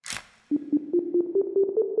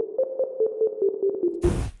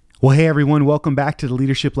Well, hey everyone, welcome back to the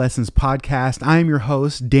Leadership Lessons Podcast. I am your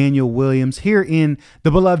host, Daniel Williams, here in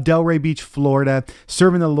the beloved Delray Beach, Florida,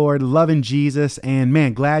 serving the Lord, loving Jesus, and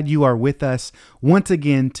man, glad you are with us once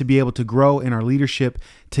again to be able to grow in our leadership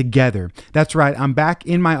together. That's right, I'm back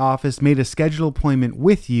in my office, made a scheduled appointment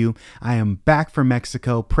with you. I am back from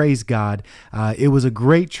Mexico, praise God. It was a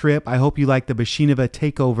great trip. I hope you liked the Bashinava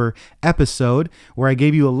Takeover episode where I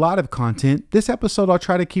gave you a lot of content. This episode, I'll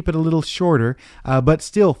try to keep it a little shorter, but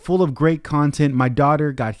still full of great content. My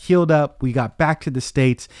daughter got healed up. We got back to the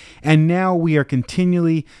States, and now we are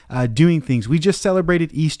continually doing things. We just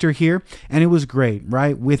celebrated Easter here, and it was great,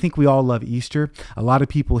 right? I think we all love Easter. A lot of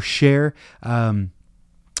people share.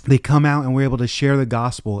 They come out and we're able to share the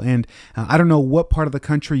gospel. And I don't know what part of the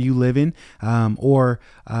country you live in or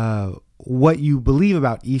what you believe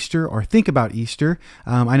about Easter or think about Easter.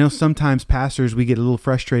 I know sometimes pastors, we get a little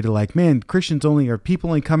frustrated like, man, people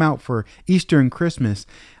only come out for Easter and Christmas.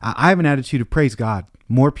 I have an attitude of praise God.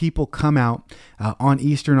 More people come out on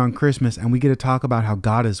Easter and on Christmas, and we get to talk about how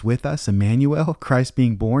God is with us, Emmanuel, Christ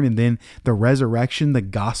being born, and then the resurrection, the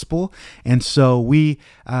gospel. And so we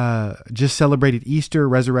just celebrated Easter,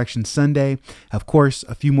 Resurrection Sunday. Of course,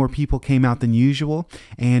 a few more people came out than usual,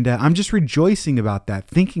 and I'm just rejoicing about that,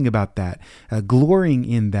 thinking about that, glorying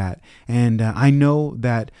in that. And I know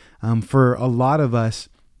that for a lot of us,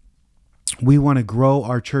 we want to grow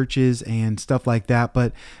our churches and stuff like that,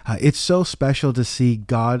 but it's so special to see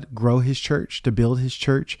God grow his church, to build his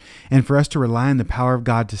church, and for us to rely on the power of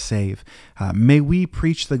God to save. May we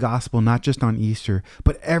preach the gospel not just on Easter,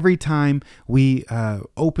 but every time we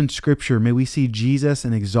open scripture, may we see Jesus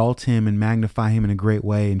and exalt him and magnify him in a great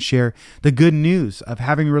way and share the good news of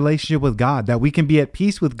having a relationship with God, that we can be at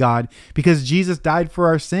peace with God because Jesus died for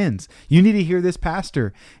our sins. You need to hear this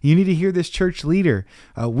pastor. You need to hear this church leader.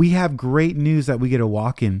 We have great news that we get to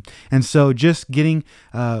walk in. And so just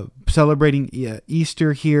celebrating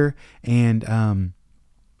Easter here, and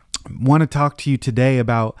want to talk to you today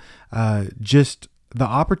about just the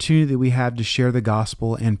opportunity that we have to share the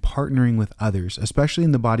gospel and partnering with others, especially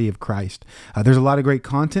in the body of Christ. There's a lot of great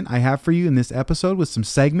content I have for you in this episode with some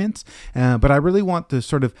segments, but I really want to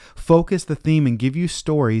sort of focus the theme and give you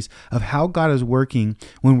stories of how God is working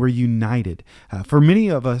when we're united. For many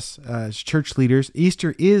of us as church leaders,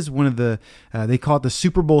 Easter is one of they call it the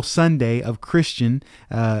Super Bowl Sunday of Christian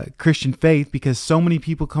faith, because so many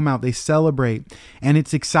people come out, they celebrate, and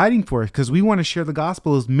it's exciting for us because we want to share the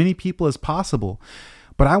gospel with as many people as possible.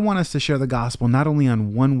 But I want us to share the gospel not only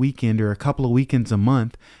on one weekend or a couple of weekends a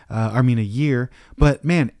year, but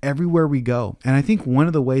man, everywhere we go. And I think one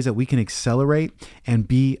of the ways that we can accelerate and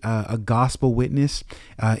be a gospel witness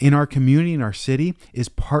in our community, in our city, is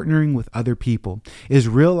partnering with other people, is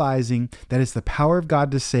realizing that it's the power of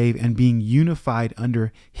God to save and being unified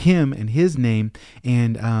under him and his name,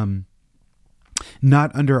 and not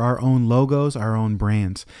under our own logos, our own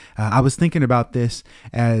brands. I was thinking about this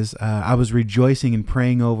as I was rejoicing and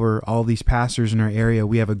praying over all these pastors in our area.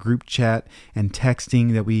 We have a group chat and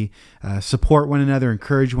texting that we support one another,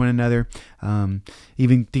 encourage one another.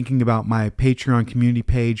 Even thinking about my Patreon community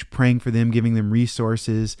page, praying for them, giving them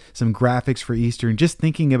resources, some graphics for Easter, and just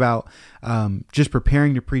thinking about just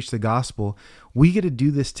preparing to preach the gospel. We get to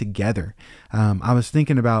do this together. I was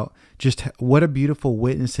thinking about just what a beautiful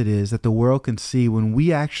witness it is that the world can see when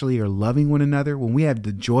we actually are loving one another, when we have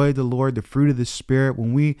the joy of the Lord, the fruit of the Spirit,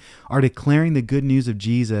 when we are declaring the good news of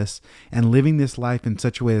Jesus and living this life in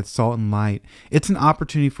such a way that's salt and light. It's an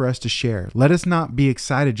opportunity for us to share. Let us not be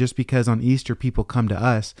excited just because on Easter people come to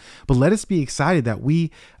us, but let us be excited that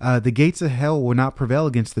the gates of hell will not prevail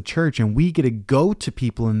against the church, and we get to go to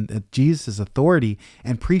people in Jesus' authority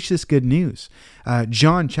and preach this good news.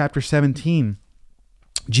 John chapter 17,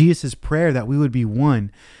 Jesus' prayer that we would be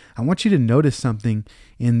one. I want you to notice something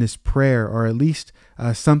in this prayer, or at least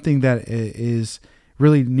something that is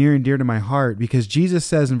really near and dear to my heart, because Jesus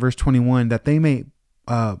says in verse 21 that they may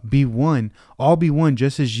be one, all be one,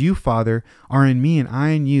 just as you, Father, are in me and I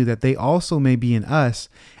in you, that they also may be in us.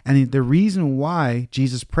 And the reason why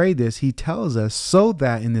Jesus prayed this, he tells us, so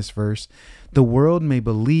that in this verse, the world may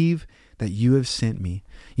believe that you have sent me.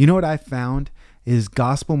 You know what I found is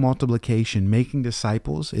gospel multiplication, making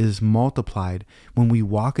disciples, is multiplied when we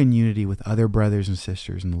walk in unity with other brothers and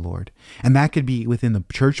sisters in the Lord. And that could be within the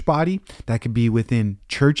church body, that could be within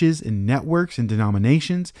churches and networks and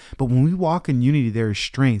denominations. But when we walk in unity, there is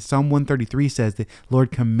strength. Psalm 133 says that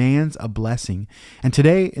Lord commands a blessing. And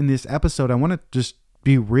today in this episode, I want to just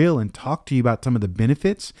be real and talk to you about some of the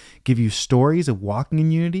benefits, give you stories of walking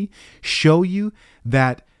in unity, show you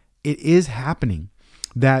that it is happening,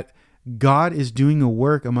 that God is doing a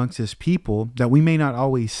work amongst his people that we may not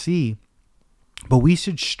always see, But we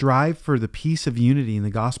should strive for the peace of unity in the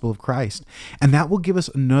gospel of Christ. And that will give us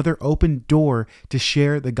another open door to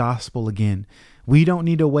share the gospel again. We don't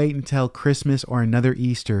need to wait until Christmas or another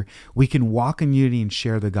Easter. We can walk in unity and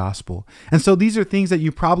share the gospel. And so these are things that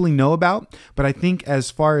you probably know about, but I think as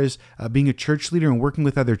far as being a church leader and working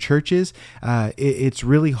with other churches, it's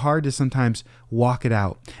really hard to sometimes walk it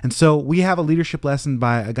out. And so we have a leadership lesson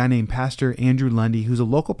by a guy named Pastor Andrew Lundy, who's a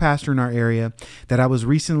local pastor in our area that I was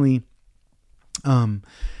recently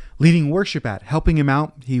leading worship at, helping him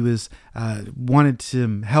out. He was wanted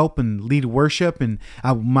to help and lead worship, and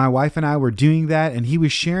my wife and I were doing that, and he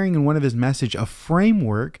was sharing in one of his message a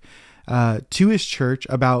framework to his church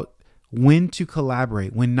about when to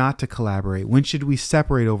collaborate, when not to collaborate, when should we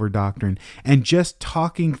separate over doctrine, and just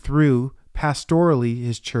talking through pastorally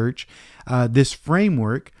his church this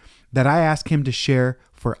framework that I asked him to share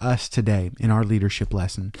for us today in our leadership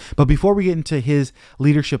lesson. But before we get into his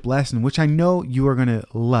leadership lesson, which I know you are going to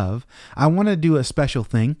love, I want to do a special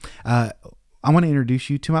thing. I want to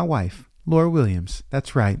introduce you to my wife, Laura Williams.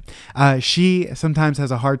 That's right. She sometimes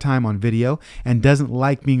has a hard time on video and doesn't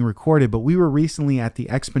like being recorded, but we were recently at the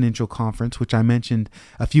Exponential Conference, which I mentioned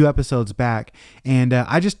a few episodes back. And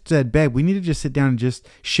I just said, babe, we need to just sit down and just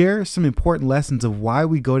share some important lessons of why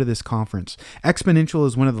we go to this conference. Exponential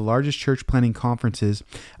is one of the largest church planting conferences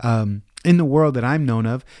in the world that I'm known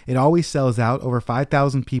of. It always sells out. Over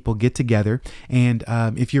 5,000 people get together. And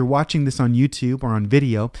if you're watching this on YouTube or on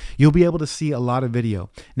video, you'll be able to see a lot of video.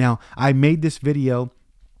 Now, I made this video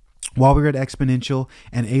while we were at Exponential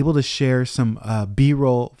and able to share some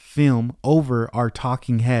B-roll film over our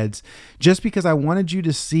talking heads, just because I wanted you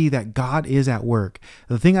to see that God is at work.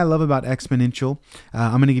 The thing I love about Exponential,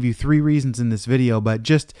 I'm going to give you 3 reasons in this video, but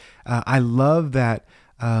just I love that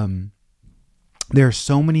there are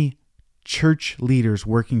so many church leaders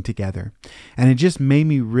working together. And it just made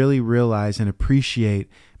me really realize and appreciate,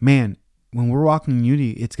 man, when we're walking in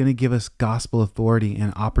unity, it's going to give us gospel authority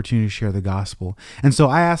and opportunity to share the gospel. And so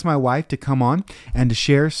I asked my wife to come on and to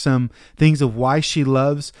share some things of why she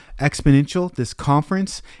loves Exponential, this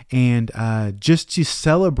conference, and just to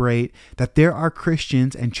celebrate that there are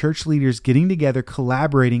Christians and church leaders getting together,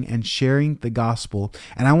 collaborating and sharing the gospel.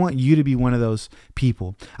 And I want you to be one of those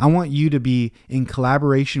people. I want you to be in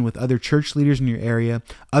collaboration with other church leaders in your area,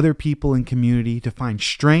 other people in community, to find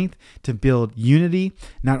strength, to build unity,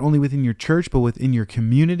 not only within your church, but within your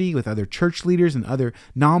community, with other church leaders and other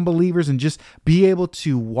non-believers, and just be able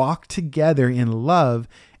to walk together in love.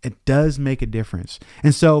 It does make a difference.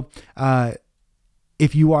 And so,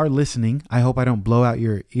 if you are listening, I hope I don't blow out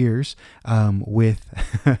your ears with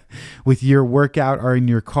with your workout or in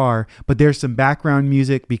your car, but there's some background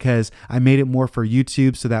music because I made it more for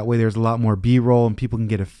YouTube, so that way there's a lot more B-roll and people can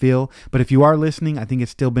get a feel. But if you are listening, I think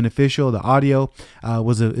it's still beneficial. The audio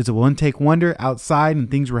is a one-take wonder outside and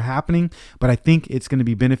things were happening, but I think it's going to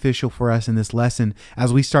be beneficial for us in this lesson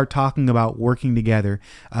as we start talking about working together.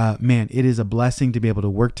 Man, it is a blessing to be able to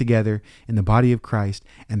work together in the body of Christ,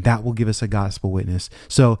 and that will give us a gospel witness.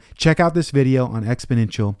 So check out this video on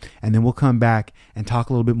Exponential, and then we'll come back and talk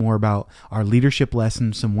a little bit more about our leadership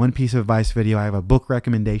lesson, some one piece of advice video. I have a book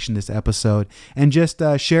recommendation this episode, and just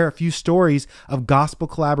share a few stories of gospel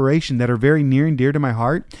collaboration that are very near and dear to my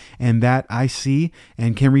heart and that I see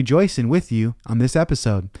and can rejoice in with you on this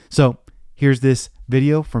episode. So here's this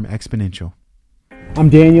video from Exponential. I'm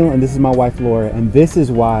Daniel, and this is my wife Laura, and this is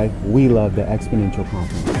why we love the Exponential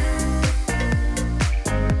Conference.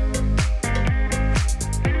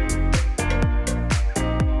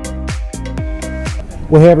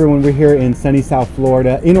 Well, hey everyone, we're here in sunny South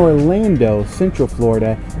Florida, in Orlando, Central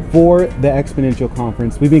Florida, for the Exponential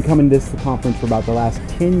Conference. We've been coming to this conference for about the last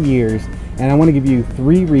 10 years, and I want to give you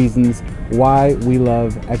 3 reasons why we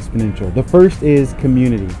love Exponential. The first is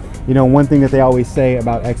community. You know, one thing that they always say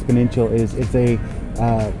about Exponential is it's a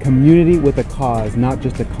community with a cause, not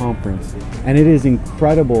just a conference. And it is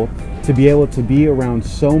incredible to be able to be around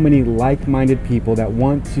so many like-minded people that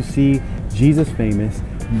want to see Jesus famous,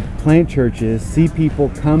 plant churches, see people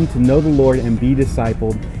come to know the Lord and be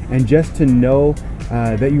discipled, and just to know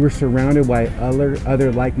that you were surrounded by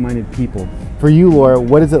other like-minded people. For you, Laura,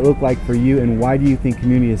 what does it look like for you, and why do you think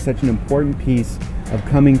community is such an important piece of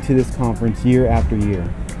coming to this conference year after year?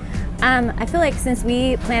 I feel like since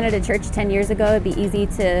we planted a church 10 years ago, it'd be easy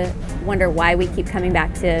to wonder why we keep coming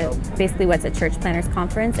back to basically what's a church planters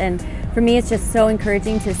conference. And for me, it's just so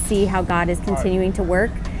encouraging to see how God is continuing to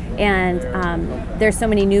work. And there's so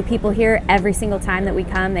many new people here every single time that we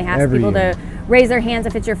come. They ask people to raise their hands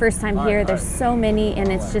if it's your first time here. There's so many,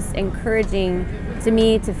 and it's just encouraging to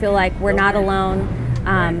me to feel like we're not alone.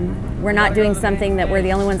 we're not doing something that we're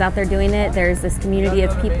the only ones out there doing it. There's this community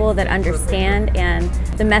of people that understand, and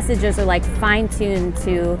the messages are like fine-tuned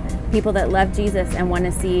to people that love Jesus and want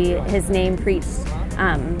to see his name preached.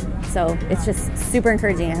 So it's just super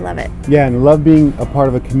encouraging. I love it. Yeah, and I love being a part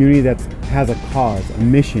of a community that has a cause, a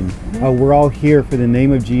mission. We're all here for the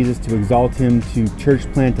name of Jesus, to exalt him, to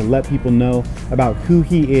church plant, to let people know about who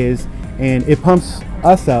he is, and it pumps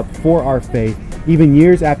us up for our faith. Even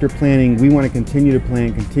years after planning, we want to continue to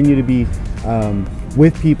plan, continue to be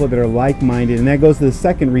with people that are like-minded, and that goes to the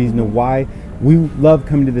second reason of why we love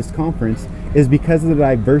coming to this conference, is because of the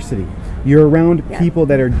diversity. You're around people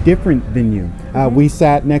that are different than you. We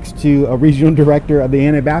sat next to a regional director of the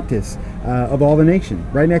Anabaptists of all the nation,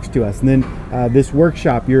 right next to us. And then this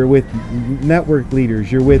workshop, you're with network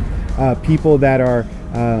leaders, you're with people that are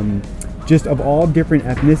just of all different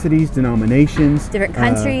ethnicities, denominations. Different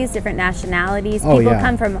countries, different nationalities. People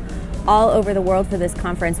come from all over the world for this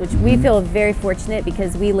conference, which we feel very fortunate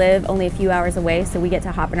because we live only a few hours away, so we get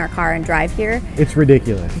to hop in our car and drive here. It's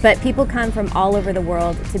ridiculous. But people come from all over the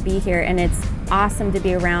world to be here, and it's awesome to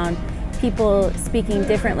be around people speaking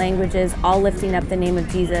different languages, all lifting up the name of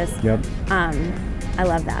Jesus. Yep. I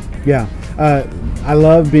love that. Yeah. I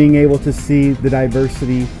love being able to see the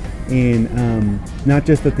diversity in not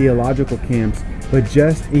just the theological camps, but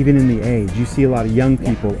just even in the age. You see a lot of young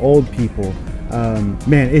people, old people.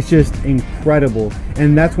 Man, it's just incredible.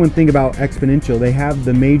 And that's one thing about Exponential. They have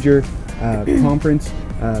the major conference,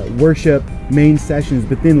 worship, main sessions,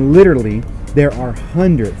 but then literally there are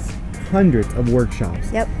hundreds of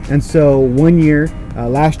workshops. Yep. And so one year,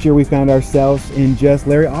 last year, we found ourselves in just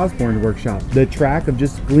Larry Osborne's workshop, the track of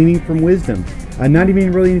just gleaning from wisdom. Not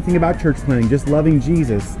even really anything about church planning, just loving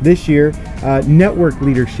Jesus. This year, network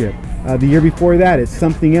leadership. The year before that, it's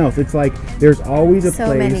something else. It's like there's always a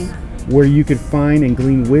place where you could find and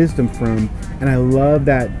glean wisdom from. And I love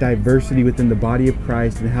that diversity within the body of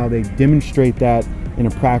Christ and how they demonstrate that in a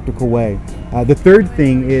practical way. The third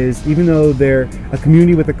thing is, even though they're a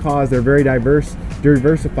community with a cause, they're very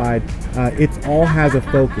diversified, it all has a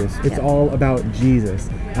focus. It's all about Jesus.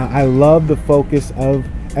 I love the focus of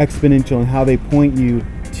Exponential and how they point you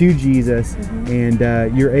to Jesus, and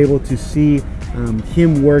you're able to see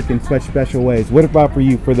him work in such special ways. What about for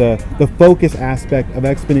you, for the focus aspect of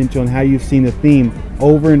Exponential, and how you've seen the theme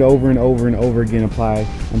over and over and over and over again apply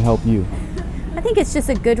and help you? I think it's just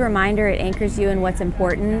a good reminder. It anchors you in what's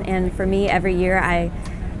important. And for me, every year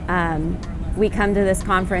we come to this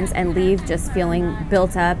conference and leave just feeling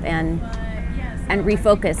built up and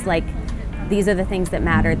refocused. Like, these are the things that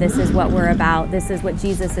matter. This is what we're about. This is what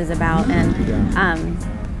Jesus is about. And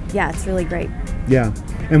it's really great. Yeah.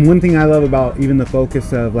 And one thing I love about even the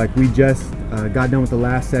focus of, like, we just got done with the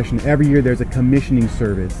last session. Every year there's a commissioning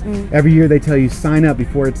service. Every year they tell you sign up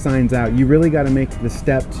before it signs out. You really got to make the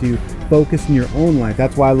step to focus in your own life.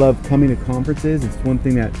 That's why I love coming to conferences. It's one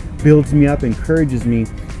thing that builds me up, encourages me,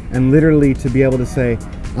 and literally to be able to say,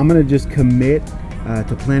 I'm going to just commit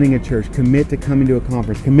to planning a church, commit to coming to a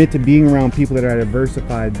conference, commit to being around people that are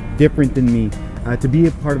diversified, different than me. To be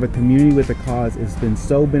a part of a community with a cause has been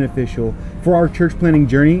so beneficial for our church planning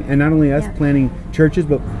journey, and not only us planning churches,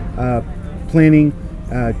 but planning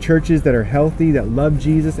churches that are healthy, that love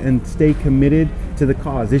Jesus, and stay committed to the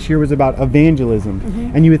cause. This year was about evangelism,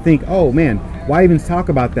 and you would think, oh man, why even talk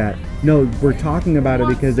about that? No, we're talking about it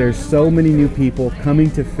because there's so many new people coming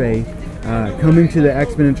to faith, coming to the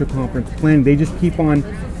Exponential Conference, planning. They just keep on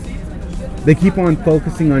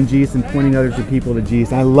focusing on Jesus and pointing others to people to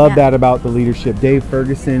Jesus. I love that about the leadership. Dave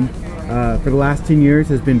Ferguson, for the last 10 years,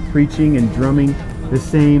 has been preaching and drumming the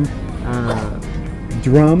same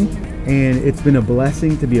drum, and it's been a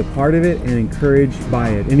blessing to be a part of it and encouraged by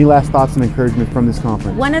it. Any last thoughts and encouragement from this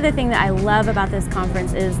conference? One other thing that I love about this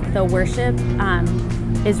conference is the worship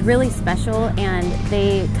is really special, and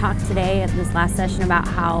they talked today at this last session about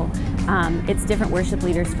how it's different worship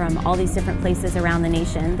leaders from all these different places around the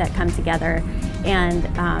nation that come together, and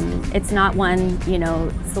it's not one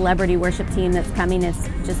celebrity worship team that's coming. It's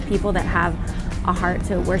just people that have a heart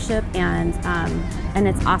to worship, and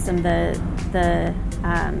it's awesome.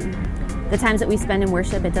 The times that we spend in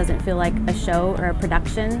worship, it doesn't feel like a show or a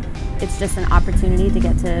production. It's just an opportunity to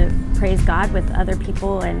get to praise God with other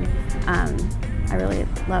people, and I really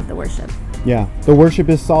love the worship. Yeah, the worship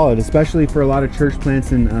is solid, especially for a lot of church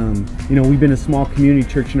plants. And we've been a small community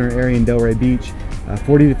church in our area in Delray Beach,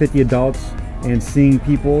 40 to 50 adults, and seeing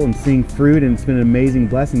people and seeing fruit, and it's been an amazing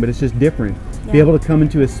blessing. But it's just different. Be able to come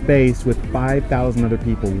into a space with 5,000 other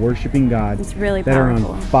people worshiping God, it's really that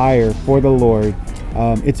powerful. Are on fire for the Lord.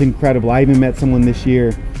 It's incredible. I even met someone this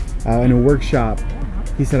year in a workshop.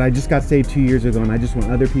 He said, I just got saved 2 years ago, and I just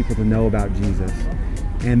want other people to know about Jesus.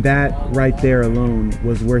 And that right there alone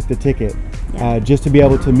was worth the ticket. Yeah. Just to be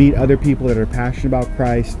able to meet other people that are passionate about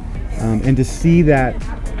Christ, and to see that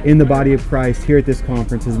in the body of Christ here at this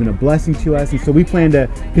conference has been a blessing to us. And so we plan to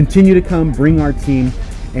continue to come, bring our team,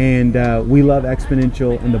 and we love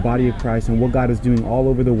Exponential and the body of Christ and what God is doing all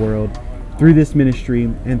over the world through this ministry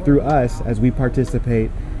and through us as we participate,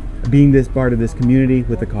 being this part of this community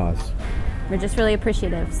with a cause. We're just really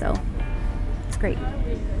appreciative, so it's great.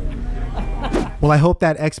 Well, I hope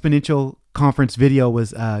that Exponential conference video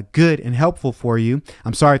was good and helpful for you.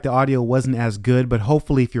 I'm sorry if the audio wasn't as good, but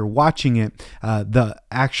hopefully if you're watching it, the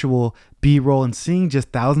actual B-roll and seeing just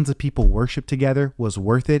thousands of people worship together was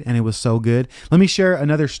worth it, and it was so good. Let me share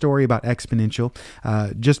another story about Exponential,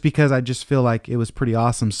 just because I just feel like it was pretty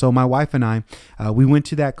awesome. So my wife and I, we went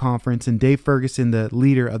to that conference, and Dave Ferguson, the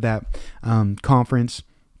leader of that conference,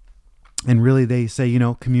 and really they say,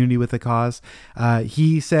 community with a cause.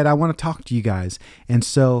 He said, I want to talk to you guys. And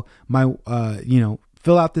so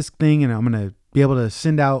fill out this thing, and I'm going to be able to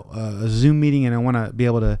send out a Zoom meeting, and I want to be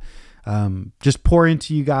able to just pour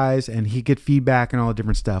into you guys, and he get feedback and all the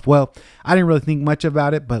different stuff. Well, I didn't really think much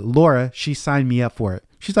about it, but Laura, she signed me up for it.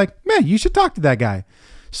 She's like, man, you should talk to that guy.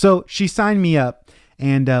 So she signed me up.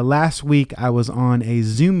 And last week I was on a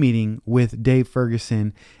Zoom meeting with Dave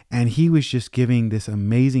Ferguson, and he was just giving this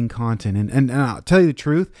amazing content. And I'll tell you the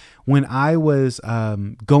truth, when I was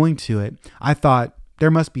going to it, I thought there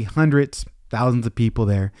must be hundreds, thousands of people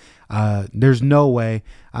there. There's no way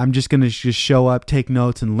I'm just going to just show up, take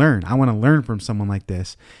notes, and learn. I want to learn from someone like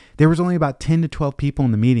this. There was only about 10 to 12 people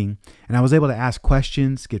in the meeting, and I was able to ask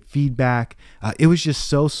questions, get feedback. It was just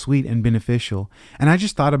so sweet and beneficial. And I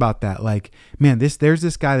just thought about that, like, man, there's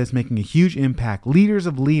this guy that's making a huge impact, leaders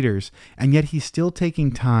of leaders, and yet he's still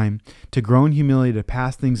taking time to grow in humility, to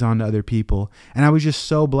pass things on to other people. And I was just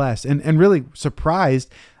so blessed and really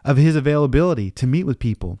surprised of his availability to meet with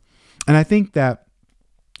people. And I think that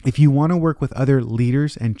if you want to work with other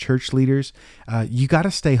leaders and church leaders, you got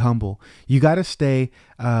to stay humble. You got to stay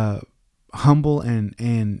humble and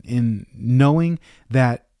in knowing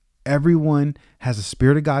that everyone has a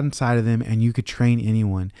spirit of God inside of them, and you could train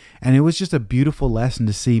anyone. And it was just a beautiful lesson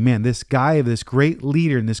to see, man, this guy, this great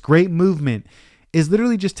leader and this great movement is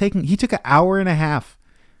literally just he took an hour and a half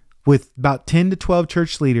with about 10 to 12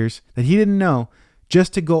 church leaders that he didn't know,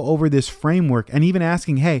 just to go over this framework, and even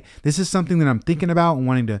asking, hey, this is something that I'm thinking about and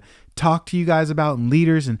wanting to talk to you guys about, and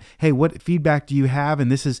leaders, and hey, what feedback do you have? And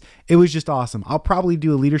it was just awesome. I'll probably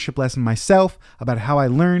do a leadership lesson myself about how I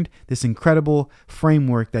learned this incredible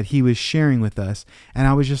framework that he was sharing with us. And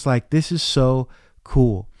I was just like, this is so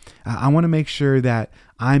cool. I want to make sure that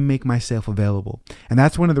I make myself available. And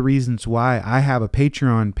that's one of the reasons why I have a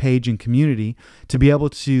Patreon page and community, to be able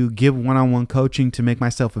to give one-on-one coaching, to make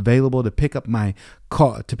myself available, to pick up my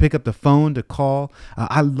call, to pick up the phone, to call.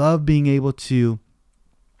 I love being able to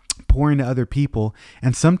pour into other people.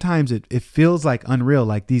 And sometimes it feels like unreal,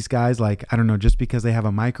 like these guys, like, I don't know, just because they have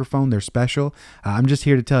a microphone, they're special. I'm just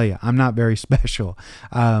here to tell you, I'm not very special.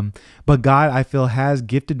 But God, I feel, has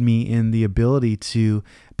gifted me in the ability to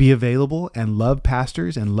be available and love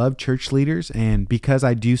pastors and love church leaders. And because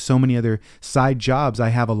I do so many other side jobs, I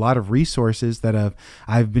have a lot of resources that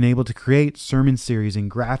I've been able to create sermon series and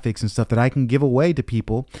graphics and stuff that I can give away to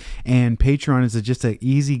people. And Patreon is just an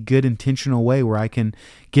easy, good, intentional way where I can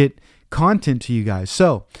get content to you guys.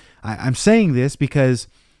 So I'm saying this because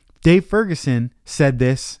Dave Ferguson said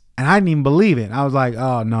this, and I didn't even believe it. I was like,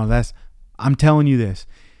 oh no, I'm telling you this.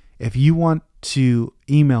 If you want to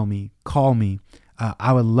email me, call me,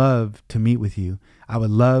 I would love to meet with you. I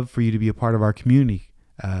would love for you to be a part of our community,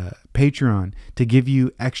 Patreon, to give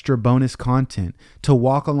you extra bonus content, to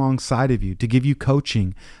walk alongside of you, to give you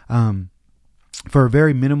coaching. For a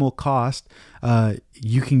very minimal cost,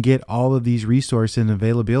 you can get all of these resources and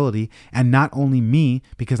availability. And not only me,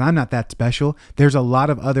 because I'm not that special, there's a lot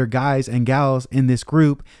of other guys and gals in this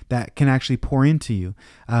group that can actually pour into you,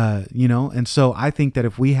 and so I think that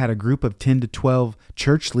if we had a group of 10 to 12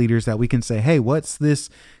 church leaders that we can say, hey, what's this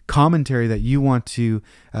commentary that you want to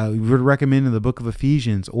would recommend in the book of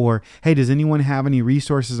Ephesians, or hey, does anyone have any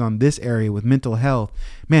resources on this area with mental health?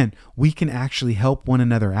 Man, we can actually help one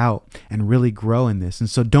another out and really grow in this. And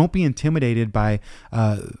so don't be intimidated by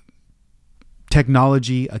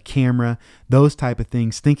technology, a camera. those type of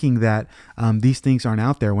things, thinking that these things aren't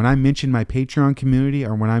out there. When I mention my Patreon community,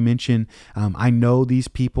 or when I mention I know these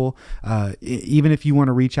people, even if you want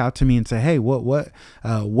to reach out to me and say, hey, what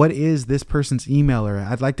is this person's email, or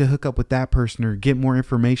I'd like to hook up with that person or get more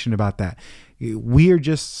information about that. We are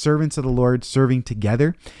just servants of the Lord serving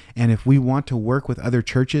together. And if we want to work with other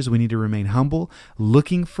churches, we need to remain humble,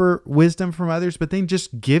 looking for wisdom from others, but then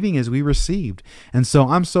just giving as we received. And so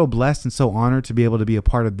I'm so blessed and so honored to be able to be a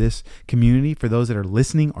part of this community. For those that are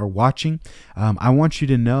listening or watching, I want you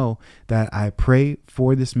to know that I pray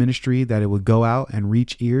for this ministry, that it would go out and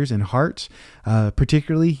reach ears and hearts,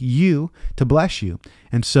 particularly you, to bless you.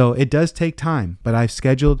 And so it does take time, but I've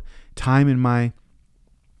scheduled time in my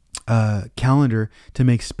calendar to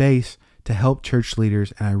make space to help church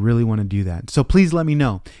leaders, and I really want to do that. So please let me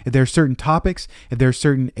know if there are certain topics, if there are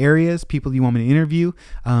certain areas, people you want me to interview.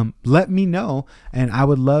 Let me know, and I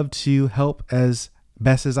would love to help as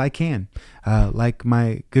best as I can. Like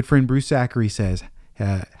my good friend Bruce Zachary says,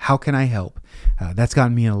 how can I help? That's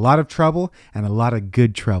gotten me in a lot of trouble, and a lot of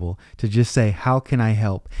good trouble, to just say, how can I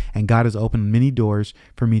help? And God has opened many doors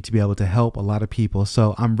for me to be able to help a lot of people.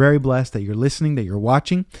 So I'm very blessed that you're listening, that you're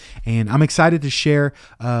watching, and I'm excited to share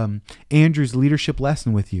Andrew's leadership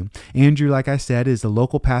lesson with you. Andrew, like I said, is the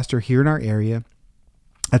local pastor here in our area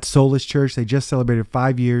at Soulless Church. They just celebrated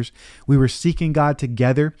 5 years. We were seeking God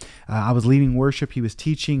together. I was leading worship. He was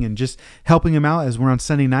teaching and just helping him out. As we're on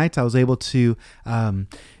Sunday nights, I was able to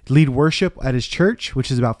lead worship at his church, which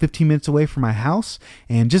is about 15 minutes away from my house.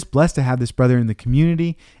 And just blessed to have this brother in the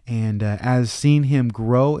community. And as seeing him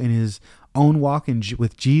grow in his own walk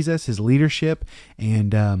with Jesus, his leadership,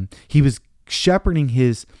 and he was shepherding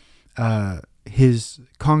his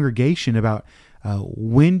congregation about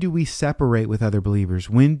when do we separate with other believers?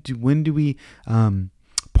 When do we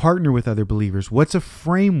partner with other believers? What's a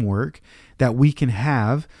framework that we can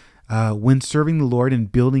have when serving the Lord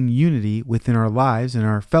and building unity within our lives and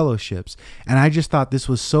our fellowships? And I just thought this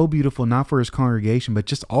was so beautiful, not for his congregation, but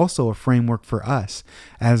just also a framework for us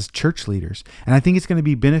as church leaders. And I think it's going to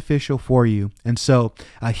be beneficial for you. And so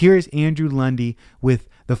here is Andrew Lundy with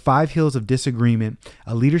the 5 Hills of Disagreement,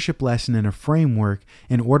 a leadership lesson and a framework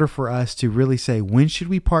in order for us to really say, when should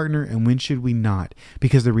we partner and when should we not?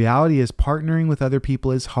 Because the reality is, partnering with other people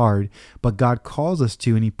is hard, but God calls us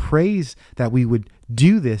to, and he prays that we would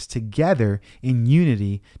do this together in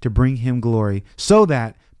unity to bring him glory, so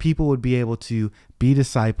that people would be able to be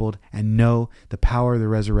discipled and know the power of the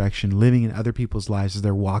resurrection, living in other people's lives as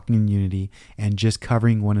they're walking in unity and just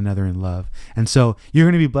covering one another in love. And so you're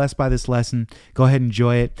going to be blessed by this lesson. Go ahead and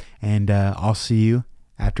enjoy it, and I'll see you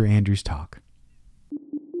after Andrew's talk.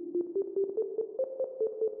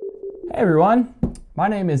 Hey everyone, my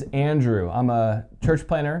name is Andrew. I'm a church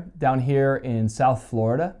planner down here in South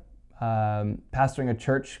Florida, pastoring a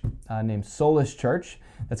church named Soulless Church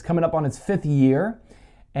that's coming up on its 5th year,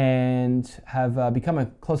 and have become a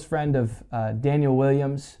close friend of Daniel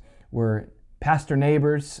Williams. We're pastor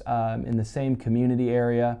neighbors in the same community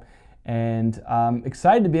area, and I'm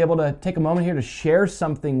excited to be able to take a moment here to share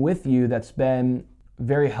something with you that's been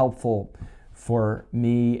very helpful for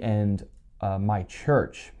me and my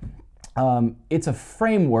church. It's a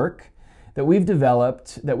framework that we've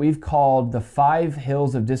developed that we've called the 5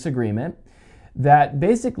 Hills of Disagreement, that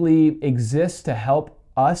basically exists to help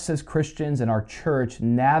us as Christians and our church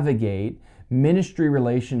navigate ministry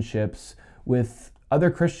relationships with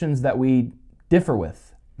other Christians that we differ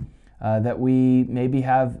with, that we maybe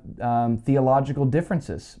have theological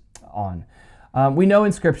differences on. We know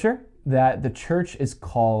in Scripture that the church is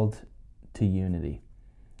called to unity.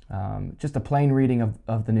 Just a plain reading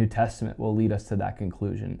of the New Testament will lead us to that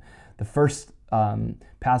conclusion. The first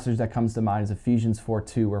passage that comes to mind is Ephesians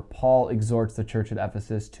 4:2, where Paul exhorts the church at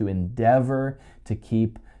Ephesus to endeavor to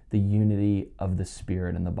keep the unity of the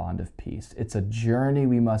Spirit and the bond of peace. It's a journey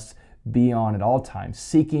we must be on at all times,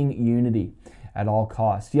 seeking unity at all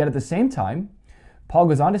costs. Yet at the same time, Paul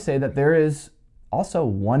goes on to say that there is also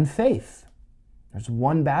one faith. There's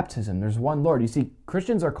one baptism. There's one Lord. You see,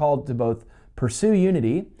 Christians are called to both pursue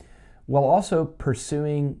unity while also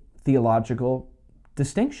pursuing theological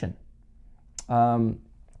distinction.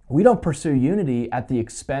 We don't pursue unity at the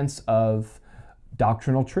expense of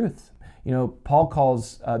doctrinal truth. You know, Paul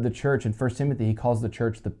calls the church in 1 Timothy, he calls the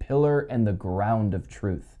church the pillar and the ground of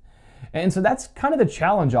truth. And so that's kind of the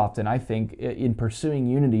challenge often, I think, in pursuing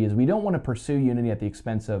unity, is we don't want to pursue unity at the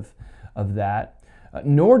expense of that,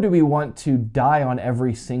 nor do we want to die on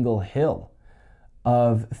every single hill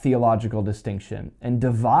of theological distinction and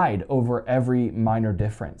divide over every minor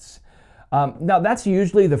difference. Now, that's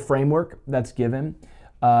usually the framework that's given.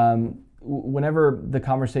 whenever the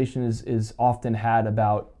conversation is often had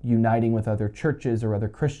about uniting with other churches or other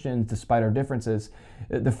Christians despite our differences,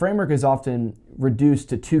 the framework is often reduced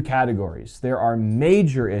to two categories. There are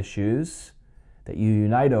major issues that you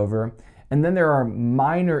unite over, and then there are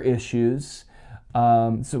minor issues.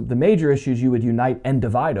 So the major issues you would unite and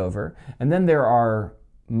divide over, and then there are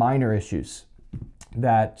minor issues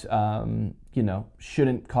that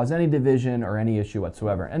shouldn't cause any division or any issue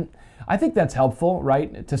whatsoever. And I think that's helpful,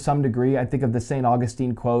 right? To some degree. I think of the St.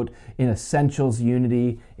 Augustine quote, in essentials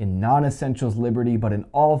unity, in non-essentials liberty, but in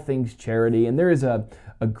all things charity. And there is a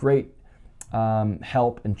great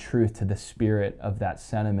help and truth to the spirit of that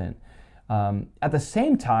sentiment. At the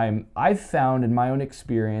same time, I've found in my own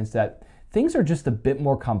experience that things are just a bit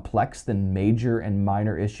more complex than major and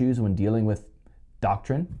minor issues when dealing with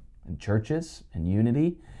doctrine and churches and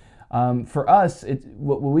unity. For us,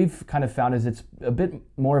 what we've kind of found is it's a bit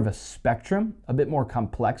more of a spectrum, a bit more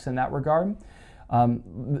complex in that regard.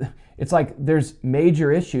 It's like there's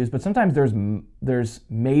major issues, but sometimes there's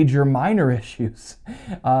major minor issues.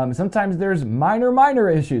 Sometimes there's minor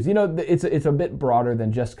issues. It's a bit broader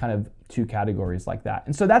than just kind of two categories like that.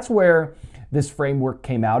 And so that's where this framework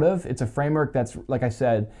came out of. It's a framework that's, like I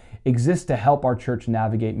said, exists to help our church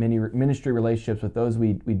navigate many ministry relationships with those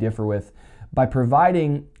we differ with by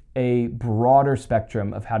providing a broader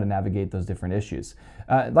spectrum of how to navigate those different issues.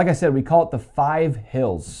 Like I said, we call it the 5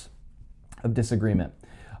 hills of disagreement.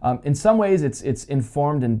 In some ways, it's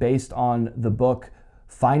informed and based on the book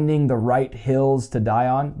Finding the Right Hills to Die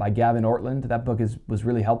On by Gavin Ortland. That book was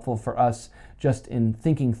really helpful for us just in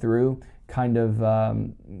thinking through kind of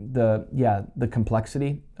the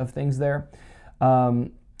complexity of things there.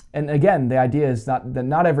 And again, the idea is that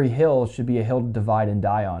not every hill should be a hill to divide and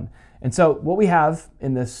die on. And so what we have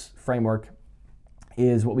in this framework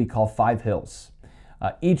is what we call 5 hills.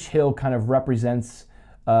 Each hill kind of represents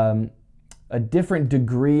a different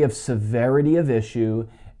degree of severity of issue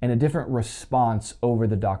and a different response over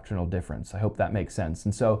the doctrinal difference. I hope that makes sense.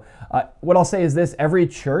 And so what I'll say is this: every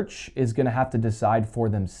church is going to have to decide for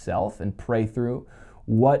themselves and pray through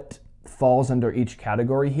what falls under each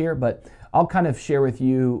category here, but I'll kind of share with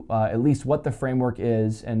you at least what the framework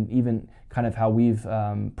is and even kind of how we've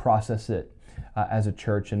processed it as a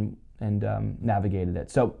church and navigated it.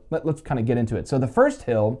 So let's kind of get into it. So the first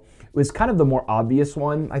hill was kind of the more obvious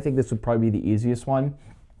one. I think this would probably be the easiest one.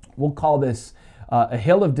 We'll call this a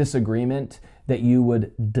hill of disagreement that you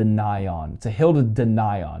would deny on. It's a hill to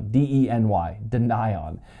deny on, D-E-N-Y, deny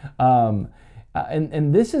on.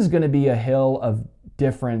 And this is going to be a hill of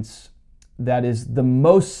difference that is the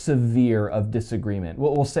most severe of disagreement.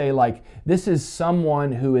 We'll say, like, this is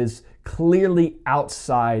someone who is clearly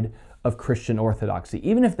outside of Christian orthodoxy.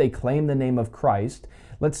 Even if they claim the name of Christ,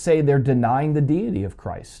 let's say they're denying the deity of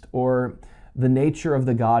Christ or the nature of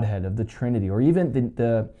the Godhead, of the Trinity, or even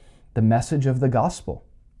the message of the gospel.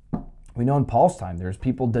 We know in Paul's time there's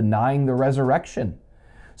people denying the resurrection.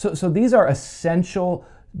 So these are essential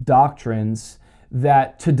doctrines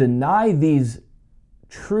that to deny these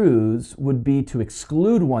truths would be to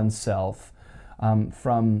exclude oneself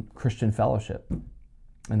from Christian fellowship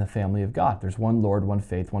in the family of God. There's one Lord, one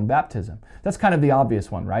faith, one baptism. That's kind of the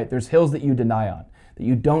obvious one, right? There's hills that you deny on, that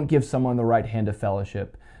you don't give someone the right hand of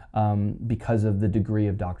fellowship because of the degree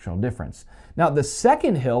of doctrinal difference. Now, the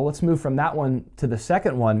second hill, let's move from that one to the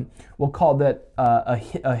second one. We'll call that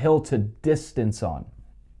a hill to distance on.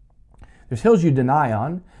 There's hills you deny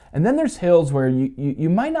on, and then there's hills where you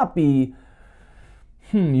might not be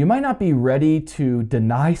ready to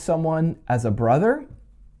deny someone as a brother,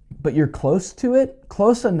 but you're close to it,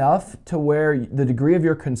 close enough to where the degree of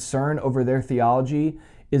your concern over their theology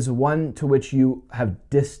is one to which you have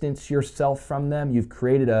distanced yourself from them. You've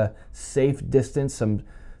created a safe distance,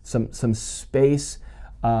 some space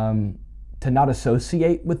to not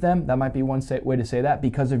associate with them. That might be one way to say that,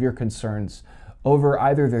 because of your concerns over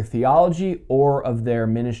either their theology or of their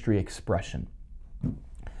ministry expression.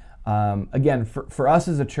 Again, for us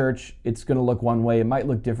as a church, it's going to look one way. It might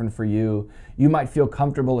look different for you. You might feel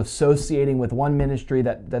comfortable associating with one ministry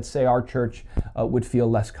that say our church would feel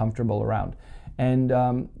less comfortable around. And,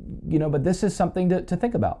 but this is something to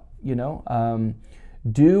think about,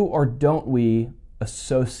 do or don't we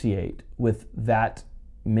associate with that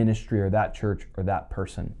ministry or that church or that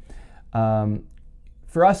person?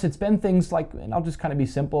 For us, it's been things like, and I'll just kind of be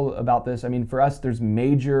simple about this. I mean, for us, there's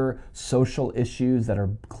major social issues that are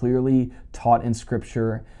clearly taught in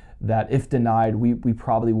Scripture that, if denied, we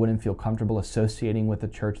probably wouldn't feel comfortable associating with a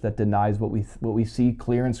church that denies what we see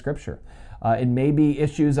clear in Scripture. It may be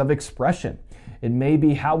issues of expression. It may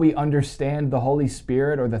be how we understand the Holy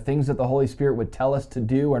Spirit or the things that the Holy Spirit would tell us to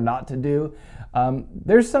do or not to do.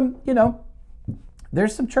 There's some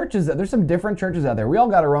churches, there's some different churches out there. We all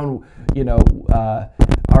got our own,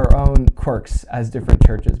 our own quirks as different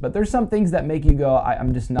churches. But there's some things that make you go,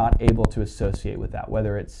 I'm just not able to associate with that.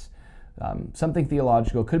 Whether it's something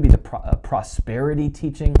theological, could be the prosperity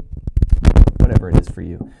teaching, whatever it is for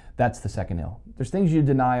you. That's the second hill. There's things you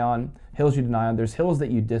deny on, hills you deny on. There's hills that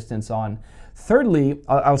you distance on. Thirdly,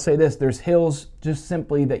 I'll say this, there's hills just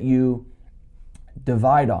simply that you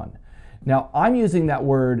divide on. Now, I'm using that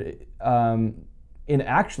word in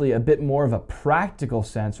actually a bit more of a practical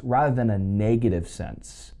sense rather than a negative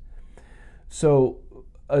sense. So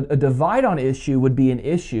a divide on issue would be an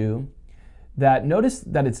issue that, notice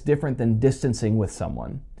that it's different than distancing with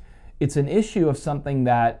someone. It's an issue of something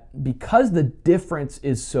that, because the difference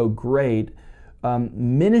is so great,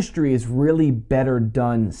 ministry is really better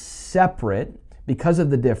done separate because of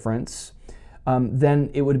the difference than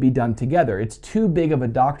it would be done together. It's too big of a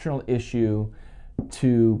doctrinal issue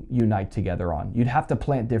to unite together on. You'd have to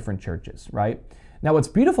plant different churches, right? Now, what's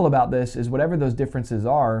beautiful about this is whatever those differences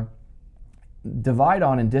are, divide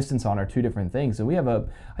on and distance on are two different things. And we have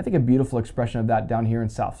I think a beautiful expression of that down here in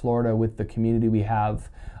South Florida with the community we have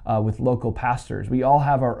with local pastors. We all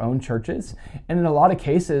have our own churches, and in a lot of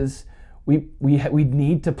cases, we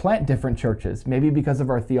need to plant different churches, maybe because of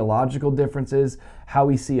our theological differences, how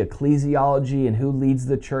we see ecclesiology and who leads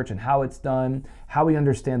the church and how it's done, how we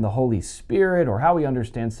understand the Holy Spirit or how we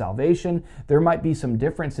understand salvation. There might be some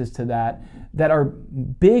differences to that are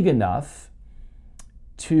big enough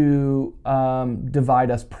to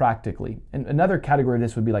divide us practically. And another category of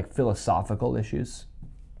this would be like philosophical issues,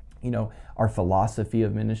 our philosophy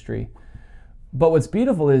of ministry. But what's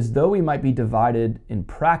beautiful is, though we might be divided in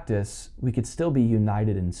practice, we could still be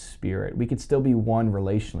united in spirit. We could still be one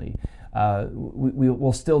relationally.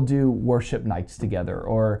 We'll still do worship nights together,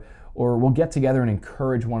 or we'll get together and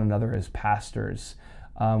encourage one another as pastors.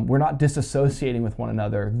 We're not disassociating with one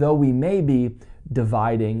another, though we may be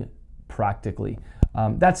dividing practically.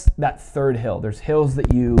 That's that third hill. There's hills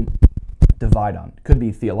that you divide on. It could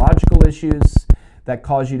be theological issues that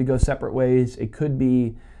cause you to go separate ways. It could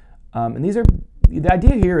be, and the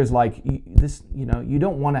idea here is like this. You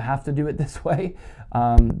don't want to have to do it this way.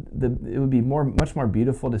 It would be much more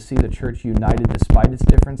beautiful to see the church united despite its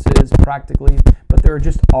differences practically. But there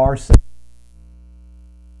are some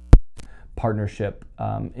partnership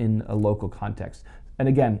in a local context. And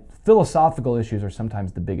again, philosophical issues are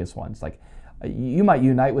sometimes the biggest ones. Like, you might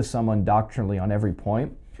unite with someone doctrinally on every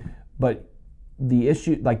point, but the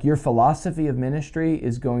issue, like your philosophy of ministry,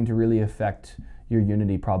 is going to really affect your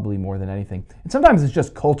unity probably more than anything. And sometimes it's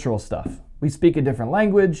just cultural stuff. We speak a different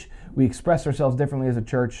language, we express ourselves differently as a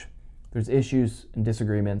church. There's issues and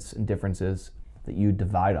disagreements and differences that you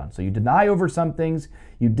divide on. So you deny over some things,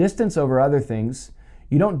 you distance over other things.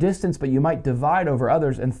 You don't distance, but you might divide over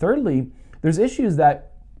others. And thirdly, there's issues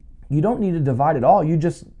that you don't need to divide at all.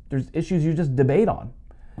 There's issues you just debate on.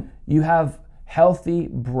 You have healthy,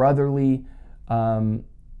 brotherly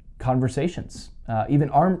conversations, even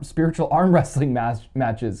spiritual arm wrestling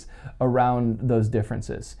matches around those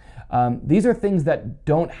differences. These are things that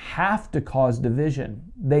don't have to cause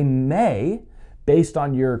division. They may, based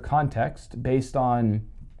on your context, based on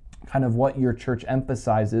kind of what your church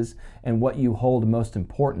emphasizes and what you hold most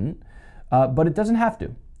important, but it doesn't have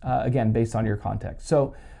to, again, based on your context.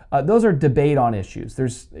 So those are debate on issues.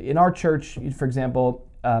 There's, in our church, for example,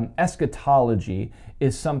 eschatology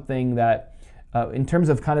is something that, in terms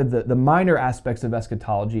of kind of the minor aspects of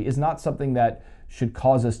eschatology, is not something that should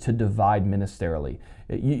cause us to divide ministerially.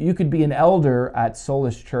 You could be an elder at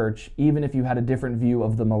Soulish Church even if you had a different view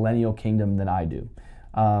of the millennial kingdom than I do.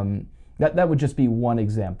 That would just be one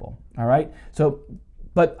example, all right? So,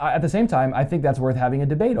 but at the same time, I think that's worth having a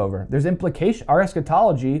debate over. There's implication. Our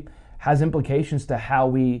eschatology has implications to how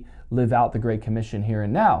we live out the Great Commission here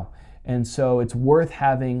and now. And so it's worth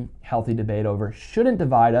having healthy debate over. Shouldn't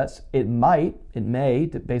divide us. It may,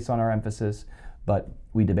 based on our emphasis, but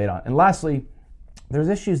we debate on. And lastly, there's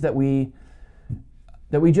issues that we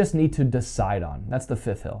just need to decide on. That's the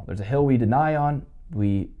fifth hill. There's a hill we deny on,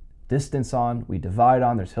 we distance on, we divide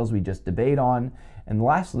on. There's hills we just debate on. And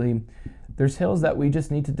lastly, there's hills that we just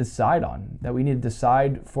need to decide on, that we need to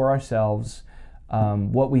decide for ourselves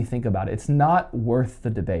what we think about it. It's not worth the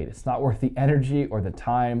debate. It's not worth the energy or the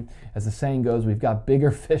time. As the saying goes, we've got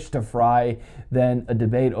bigger fish to fry than a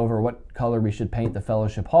debate over what color we should paint the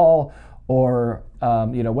fellowship hall, or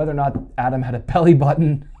whether or not Adam had a belly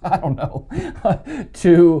button. I don't know.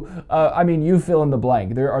 You fill in the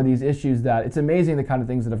blank. There are these issues that it's amazing the kind of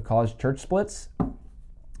things that have caused church splits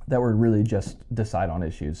that would really just decide on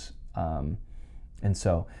issues. And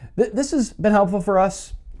so this has been helpful for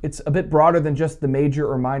us. It's a bit broader than just the major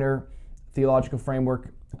or minor theological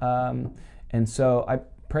framework. And so I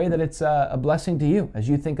pray that it's a blessing to you as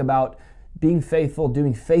you think about being faithful,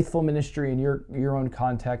 doing faithful ministry in your own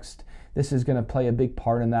context. This is going to play a big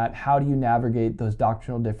part in that. How do you navigate those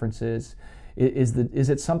doctrinal differences? Is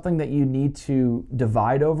it something that you need to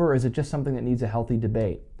divide over, or is it just something that needs a healthy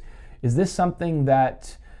debate? Is this something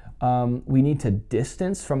that we need to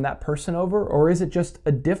distance from that person over, or is it just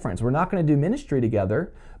a difference? We're not going to do ministry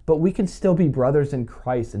together, but we can still be brothers in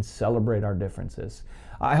Christ and celebrate our differences.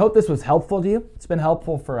 I hope this was helpful to you. It's been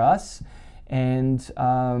helpful for us. And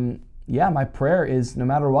my prayer is no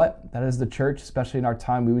matter what, that as the church, especially in our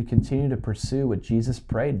time, we would continue to pursue what Jesus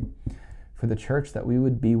prayed for the church, that we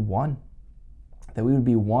would be one. That we would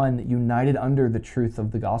be one, united under the truth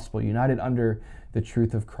of the gospel, united under the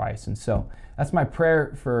truth of Christ. And so that's my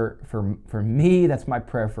prayer for me. That's my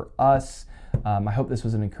prayer for us. I hope this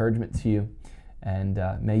was an encouragement to you. And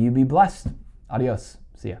may you be blessed. Adios.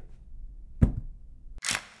 See ya.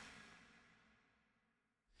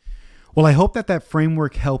 Well, I hope that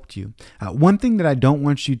framework helped you. One thing that I don't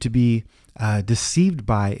want you to be deceived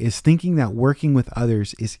by is thinking that working with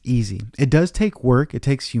others is easy. It does take work. It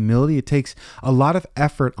takes humility. It takes a lot of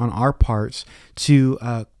effort on our parts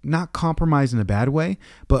to not compromise in a bad way,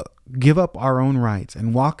 but give up our own rights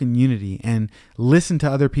and walk in unity and listen to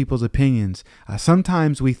other people's opinions.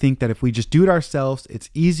 Sometimes we think that if we just do it ourselves, it's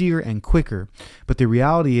easier and quicker. But the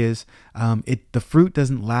reality is the fruit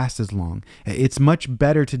doesn't last as long. It's much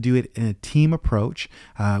better to do it in a team approach,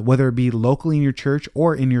 whether it be locally in your church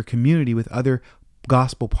or in your community with other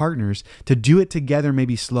gospel partners. To do it together may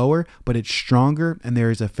be slower, but it's stronger and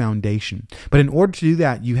there is a foundation. But in order to do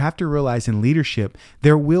that, you have to realize in leadership,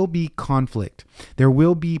 there will be conflict. There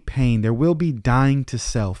will be pain. There will be dying to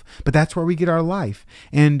self. But that's where we get our life.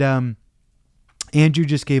 And Andrew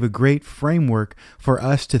just gave a great framework for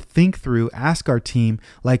us to think through, ask our team,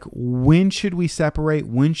 like, when should we separate?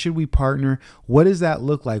 When should we partner? What does that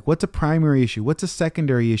look like? What's a primary issue? What's a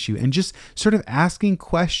secondary issue? And just sort of asking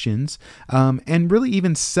questions and really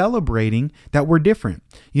even celebrating that we're different.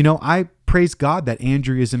 I praise God that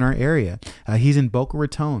Andrew is in our area. He's in Boca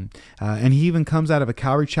Raton, and he even comes out of a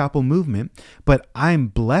Calvary Chapel movement. But I'm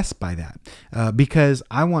blessed by that because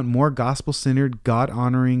I want more gospel-centered,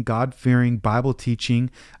 God-honoring, God-fearing, Bible-teaching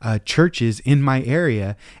churches in my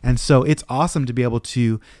area. And so it's awesome to be able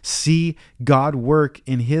to see God work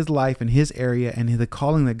in his life and his area and the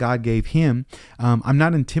calling that God gave him. I'm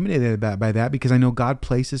not intimidated by that because I know God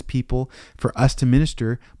places people for us to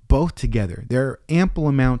minister both together. There are ample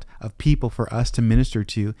amount of people for us to minister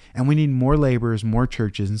to, and we need more laborers, more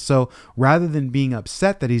churches. And so rather than being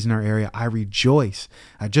upset that he's in our area, I rejoice.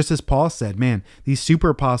 Just as Paul said, man, these super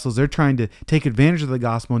apostles, they're trying to take advantage of the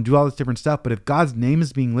gospel and do all this different stuff. But if God's name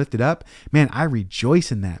is being lifted up, man, I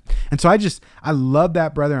rejoice in that. And so I love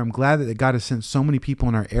that, brother. I'm glad that God has sent so many people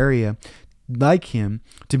in our area like him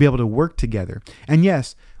to be able to work together. And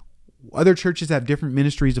yes, other churches have different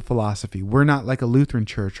ministries of philosophy. We're not like a Lutheran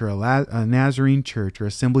church or a Nazarene church or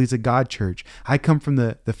Assemblies of God church. I come from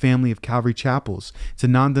the family of Calvary Chapels. It's a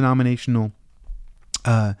non-denominational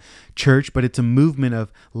church, but it's a movement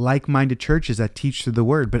of like-minded churches that teach through the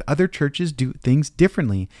word. But other churches do things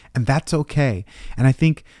differently, and that's okay. And I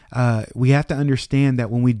think we have to understand that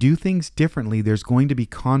when we do things differently, there's going to be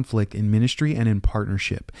conflict in ministry and in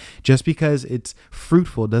partnership. Just because it's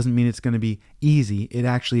fruitful doesn't mean it's going to be easy. It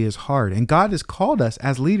actually is hard. And God has called us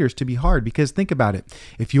as leaders to be hard, because think about it.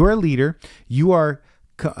 If you're a leader, you are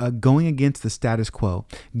going against the status quo.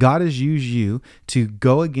 God has used you to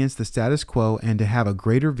go against the status quo and to have a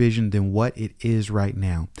greater vision than what it is right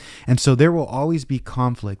now. And so there will always be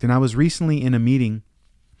conflict. And I was recently in a meeting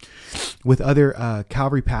with other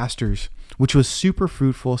Calvary pastors, which was super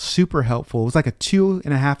fruitful, super helpful. It was like a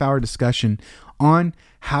 2.5 hour discussion on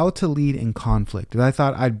how to lead in conflict that I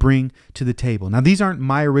thought I'd bring to the table. Now, these aren't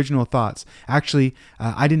my original thoughts. Actually,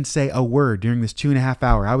 I didn't say a word during this 2.5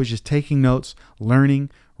 hour. I was just taking notes, learning,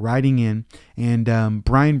 writing in. And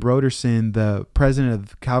Brian Broderson, the president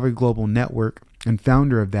of Calvary Global Network and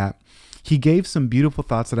founder of that, he gave some beautiful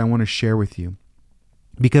thoughts that I want to share with you,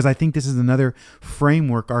 because I think this is another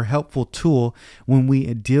framework, our helpful tool when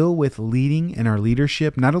we deal with leading and our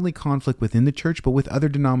leadership, not only conflict within the church, but with other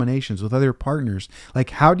denominations, with other partners.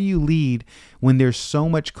 Like, how do you lead when there's so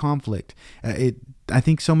much conflict? I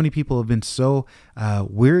think so many people have been so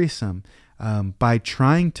wearisome by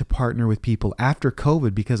trying to partner with people after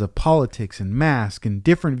COVID because of politics and masks and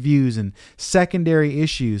different views and secondary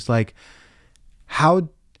issues. Like, how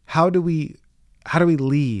do we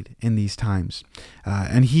lead in these times?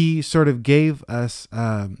 And he sort of gave us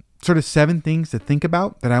sort of 7 things to think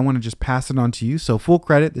about that I want to just pass it on to you. So full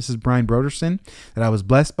credit, this is Brian Broderson that I was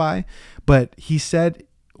blessed by. But he said,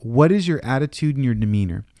 what is your attitude and your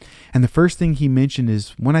demeanor? And the first thing he mentioned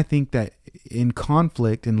is when I think that in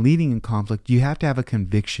conflict and leading in conflict, you have to have a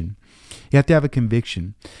conviction. You have to have a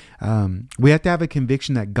conviction. We have to have a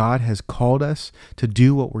conviction that God has called us to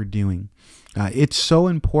do what we're doing. It's so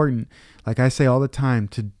important, like I say all the time,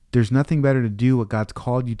 there's nothing better to do what God's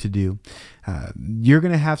called you to do. You're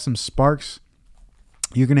going to have some sparks.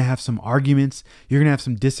 You're going to have some arguments. You're going to have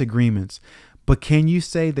some disagreements. But can you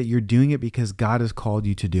say that you're doing it because God has called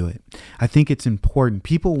you to do it? I think it's important.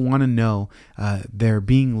 People want to know they're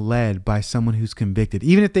being led by someone who's convicted,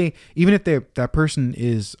 even if that person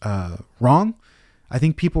is wrong. I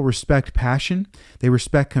think people respect passion. They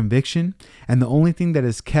respect conviction. And the only thing that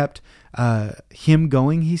has kept him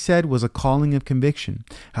going, he said, was a calling of conviction.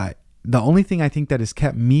 The only thing I think that has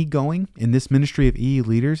kept me going in this ministry of EE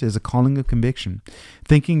leaders is a calling of conviction,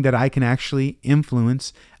 thinking that I can actually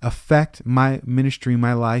affect my ministry,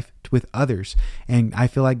 my life with others. And I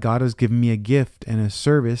feel like God has given me a gift and a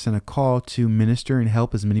service and a call to minister and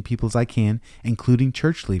help as many people as I can, including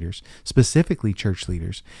church leaders, specifically church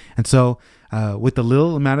leaders. And so with the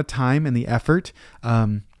little amount of time and the effort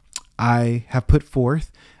I have put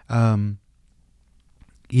forth,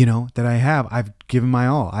 that I've given my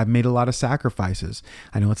all. I've made a lot of sacrifices.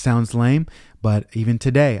 I know it sounds lame, but even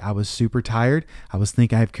today I was super tired. I was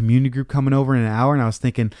thinking I have community group coming over in an hour, and I was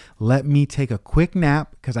thinking, let me take a quick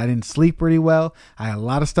nap because I didn't sleep really well. I had a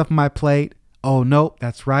lot of stuff on my plate. Oh, nope,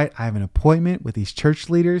 that's right. I have an appointment with these church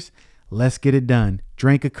leaders. Let's get it done.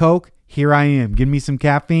 Drank a Coke. Here I am. Give me some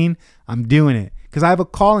caffeine. I'm doing it. Because I have a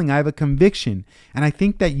calling, I have a conviction. And I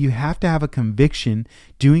think that you have to have a conviction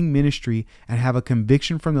doing ministry and have a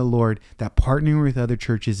conviction from the Lord that partnering with other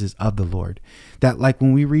churches is of the Lord. That like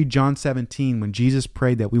when we read John 17, when Jesus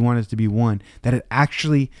prayed that we want us to be one, that he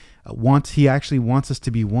actually wants us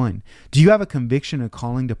to be one. Do you have a conviction, a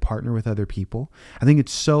calling to partner with other people? I think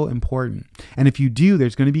it's so important. And if you do,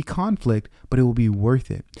 there's going to be conflict, but it will be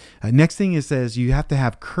worth it. Next thing it says you have to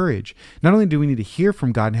have courage. Not only do we need to hear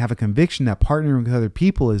from God and have a conviction that partnering with other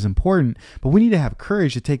people is important, but we need to have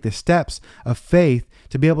courage to take the steps of faith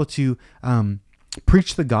to be able to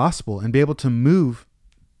preach the gospel and be able to move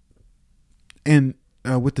and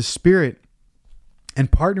with the Spirit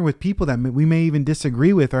and partner with people that we may even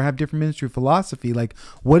disagree with or have different ministry philosophy. Like,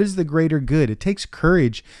 what is the greater good? It takes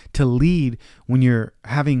courage to lead when you're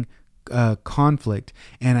having conflict.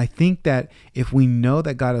 And I think that if we know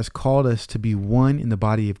that God has called us to be one in the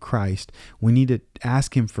body of Christ, we need to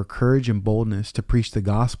ask him for courage and boldness to preach the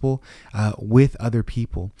gospel with other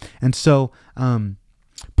people. And so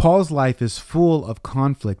Paul's life is full of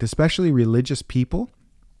conflict, especially religious people.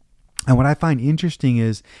 And what I find interesting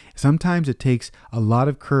is sometimes it takes a lot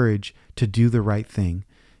of courage to do the right thing.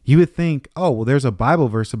 You would think, oh, well, there's a Bible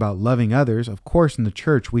verse about loving others. Of course, in the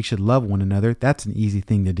church, we should love one another. That's an easy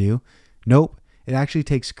thing to do. Nope. It actually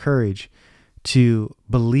takes courage to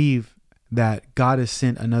believe that God has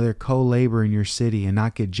sent another co-laborer in your city and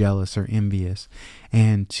not get jealous or envious,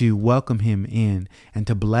 and to welcome him in and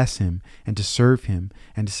to bless him and to serve him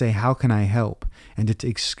and to say, how can I help? And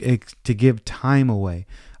to give time away.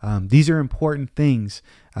 These are important things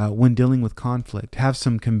when dealing with conflict. Have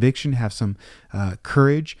some conviction, have some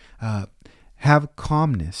courage, have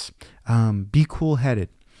calmness, be cool-headed.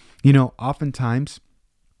 Oftentimes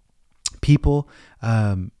people,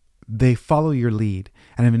 they follow your lead.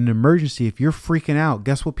 And in an emergency, if you're freaking out,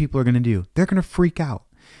 guess what people are going to do? They're going to freak out.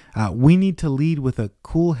 We need to lead with a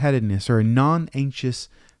cool-headedness or a non-anxious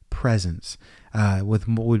presence, with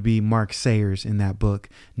what would be Mark Sayers in that book,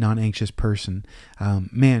 Non-Anxious Person.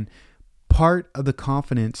 Part of the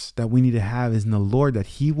confidence that we need to have is in the Lord that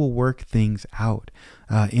he will work things out.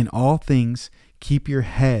 In all things, keep your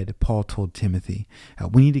head, Paul told Timothy.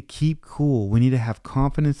 We need to keep cool. We need to have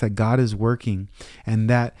confidence that God is working, and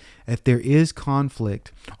that if there is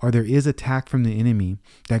conflict or there is attack from the enemy,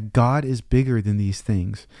 that God is bigger than these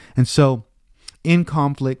things. And so in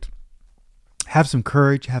conflict, have some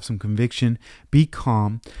courage, have some conviction, be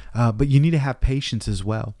calm, but you need to have patience as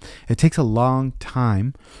well. It takes a long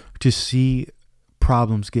time to see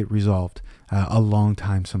problems get resolved, a long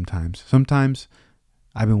time sometimes. Sometimes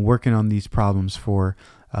I've been working on these problems for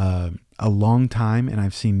a long time, and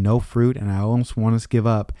I've seen no fruit, and I almost want to give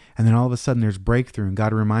up. And then all of a sudden there's breakthrough, and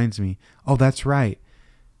God reminds me, oh, that's right.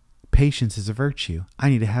 Patience is a virtue. I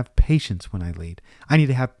need to have patience when I lead. I need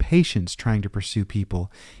to have patience trying to pursue people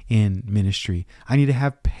in ministry. I need to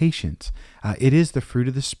have patience. It is the fruit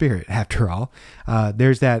of the Spirit, after all.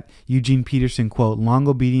 There's that Eugene Peterson quote, long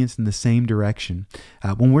obedience in the same direction.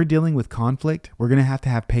 When we're dealing with conflict, we're going to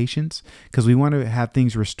have patience because we want to have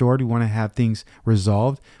things restored. We want to have things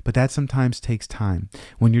resolved, but that sometimes takes time.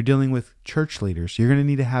 When you're dealing with church leaders, you're going to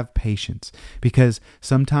need to have patience because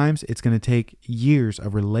sometimes it's going to take years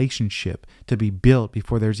of relationship to be built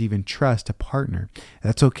before there's even trust to partner.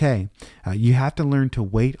 That's okay. You have to learn to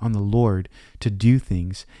wait on the Lord to do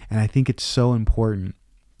things. And I think it's so important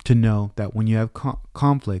to know that when you have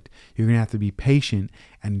conflict, you're going to have to be patient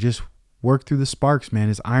and just work through the sparks, man.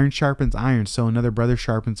 As iron sharpens iron, so another brother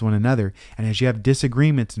sharpens one another. And as you have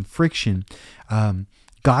disagreements and friction,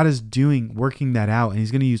 God is working that out, and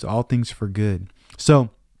he's going to use all things for good.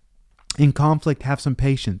 So in conflict, have some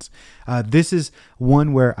patience. This is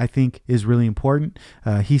one where I think is really important.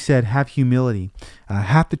 He said, have humility.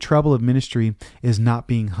 Half the trouble of ministry is not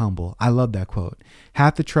being humble. I love that quote.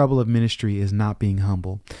 Half the trouble of ministry is not being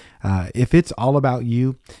humble. If it's all about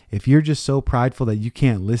you, if you're just so prideful that you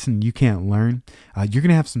can't listen, you can't learn, you're going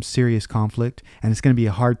to have some serious conflict, and it's going to be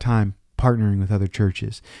a hard time partnering with other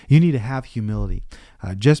churches. You need to have humility.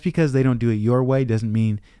 Just because they don't do it your way doesn't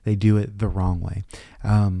mean they do it the wrong way.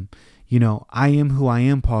 I am who I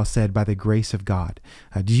am, Paul said, by the grace of God.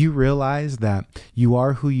 Do you realize that you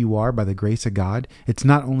are who you are by the grace of God? It's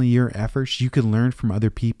not only your efforts. You can learn from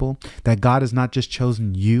other people that God has not just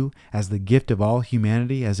chosen you as the gift of all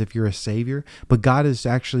humanity, as if you're a savior, but God is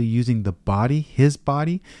actually using the body, his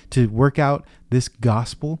body, to work out this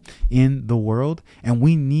gospel in the world, and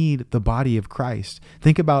we need the body of Christ.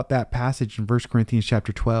 Think about that passage in 1 Corinthians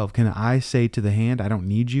chapter 12. Can the eye say to the hand, I don't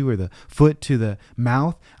need you, or the foot to the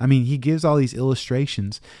mouth? I mean, he gives all these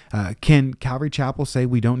illustrations. Can Calvary Chapel say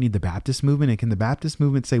we don't need the Baptist movement? And can the Baptist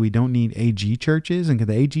movement say we don't need AG churches? And can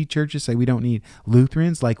the AG churches say we don't need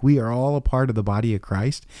Lutherans? Like, we are all a part of the body of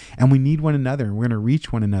Christ, and we need one another, and we're going to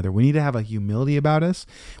reach one another. We need to have a humility about us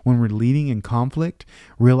when we're leading in conflict,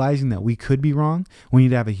 realizing that we could be wrong. We need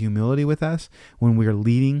to have a humility with us when we are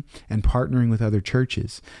leading and partnering with other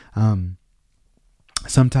churches.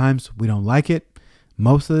 Sometimes we don't like it.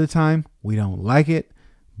 Most of the time we don't like it,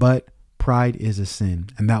 but pride is a sin,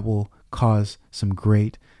 and that will cause some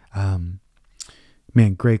great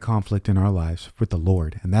conflict in our lives with the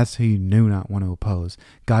Lord. And that's who you do not want to oppose.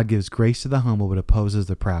 God gives grace to the humble, but opposes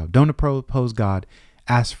the proud. Don't oppose God.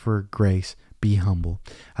 Ask for grace. Be humble.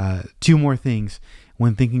 Two more things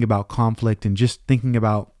when thinking about conflict, and just thinking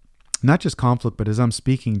about not just conflict, but as I'm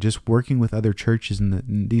speaking, just working with other churches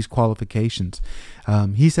in these qualifications.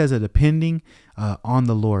 He says a dependency on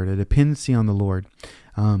the Lord.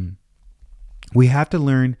 We have to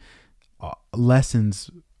learn lessons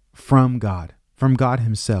from God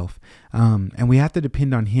himself. And we have to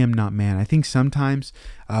depend on him, not man. I think sometimes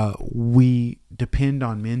we depend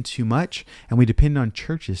on men too much, and we depend on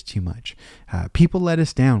churches too much. People let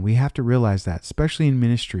us down. We have to realize that, especially in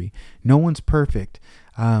ministry. No one's perfect.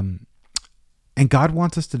 And God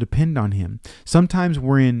wants us to depend on him. Sometimes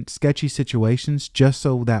we're in sketchy situations just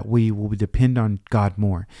so that we will depend on God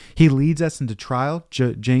more. He leads us into trial.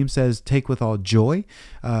 James says, take with all joy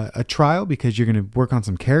a trial, because you're going to work on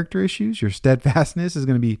some character issues. Your steadfastness is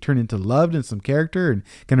going to be turned into love and some character and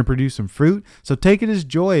going to produce some fruit. So take it as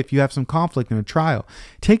joy if you have some conflict in a trial.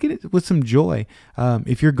 Take it with some joy.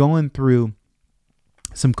 If you're going through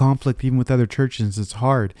some conflict, even with other churches, it's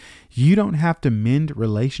hard. You don't have to mend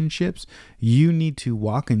relationships. You need to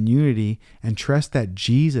walk in unity and trust that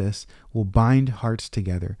Jesus will bind hearts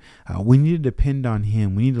together. We need to depend on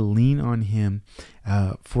him. We need to lean on him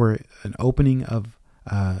for an opening of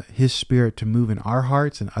his spirit to move in our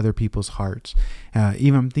hearts and other people's hearts.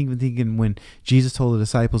 Even I'm thinking when Jesus told the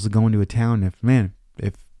disciples to go into a town,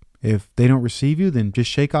 if they don't receive you, then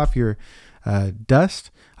just shake off your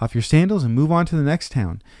dust off your sandals and move on to the next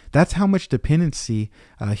town. That's how much dependency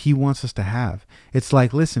he wants us to have. It's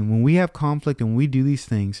like, listen, when we have conflict and we do these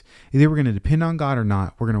things, either we're going to depend on God or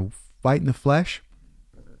not. We're going to fight in the flesh.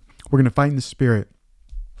 We're going to fight in the spirit.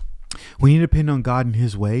 We need to depend on God and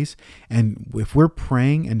his ways. And if we're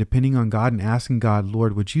praying and depending on God and asking God,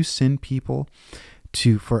 Lord, would you send people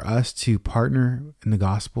for us to partner in the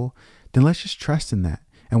gospel? Then let's just trust in that.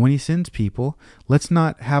 And when he sends people, let's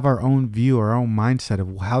not have our own view, our own mindset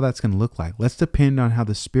of how that's going to look like. Let's depend on how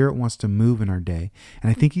the Spirit wants to move in our day. And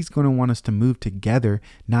I think he's going to want us to move together,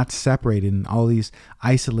 not separated in all these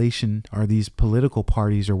isolation or these political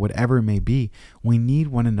parties or whatever it may be. We need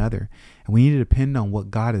one another. And we need to depend on what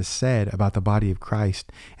God has said about the body of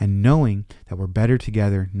Christ and knowing that we're better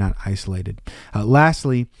together, not isolated.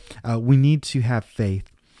 Lastly, we need to have faith,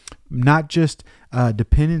 not just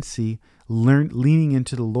dependency. leaning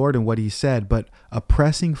into the Lord and what he said, but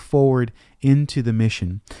pressing forward into the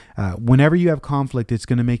mission. Whenever you have conflict, it's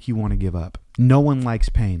going to make you want to give up. No one likes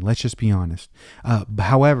pain. Let's just be honest.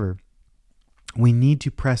 However, we need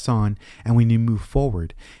to press on and we need to move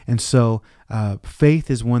forward. And so faith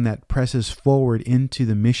is one that presses forward into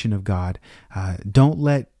the mission of God. Don't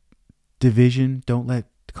let division, don't let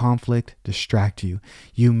conflict distract you.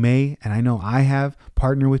 You may, and I know I have,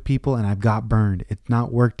 partnered with people and I've got burned. It's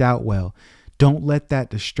not worked out well. Don't let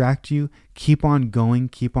that distract you. Keep on going.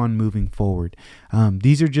 Keep on moving forward.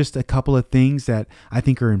 These are just a couple of things that I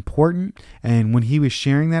think are important. And when he was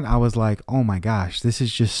sharing that, I was like, oh my gosh, this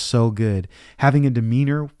is just so good. Having a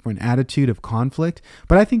demeanor or an attitude of conflict.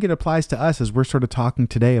 But I think it applies to us as we're sort of talking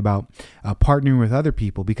today about partnering with other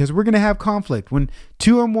people, because we're going to have conflict. When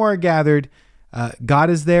two or more are gathered, God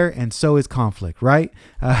is there, and so is conflict, right?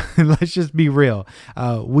 Let's just be real.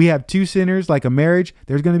 We have two sinners, like a marriage.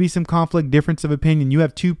 There's going to be some conflict, difference of opinion. You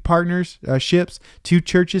have two partnerships, two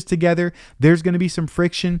churches together. There's going to be some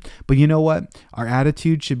friction. But you know what? Our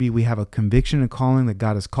attitude should be, we have a conviction and calling that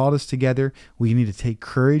God has called us together. We need to take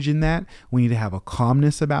courage in that. We need to have a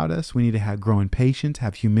calmness about us. We need to grow in patience,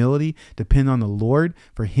 have humility, depend on the Lord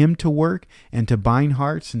for him to work and to bind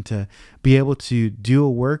hearts and to be able to do a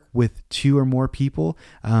work with two or more people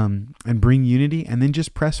and bring unity, and then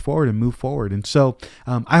just press forward and move forward. And so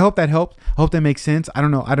I hope that helped. I hope that makes sense. I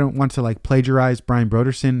don't know. I don't want to like plagiarize Brian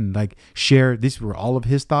Broderson and like share. These were all of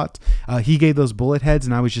his thoughts. He gave those bullet heads,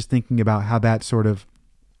 and I was just thinking about how that sort of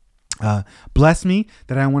bless me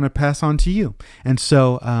that I want to pass on to you. And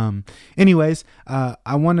so anyways,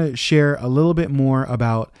 I want to share a little bit more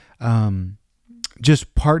about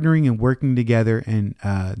just partnering and working together. And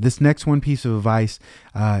this next one piece of advice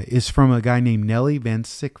is from a guy named Nelly Van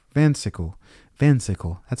Sickle.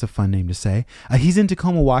 That's a fun name to say. He's in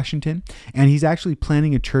Tacoma, Washington, and he's actually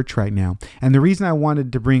planning a church right now. And the reason I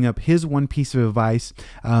wanted to bring up his one piece of advice,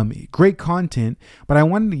 great content, but I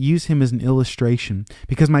wanted to use him as an illustration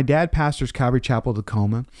because my dad pastors Calvary Chapel,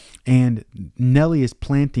 Tacoma, and Nelly is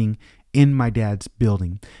planting in my dad's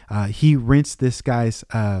building. He rents this guy's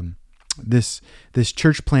this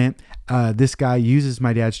church plant. This guy uses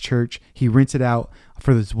my dad's church. He rents it out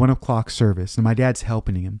for this 1:00 service, and my dad's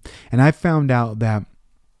helping him. And I found out that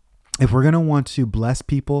if we're going to want to bless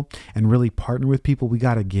people and really partner with people, we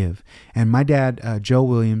got to give. And my dad, Joe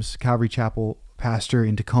Williams, Calvary Chapel pastor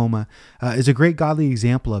in Tacoma, is a great godly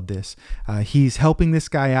example of this. He's helping this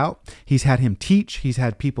guy out. He's had him teach. He's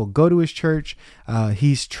had people go to his church.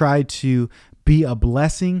 He's tried to be a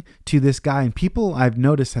blessing to this guy. And people I've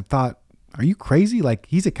noticed have thought, are you crazy? Like,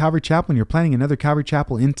 he's at Calvary Chapel and you're planning another Calvary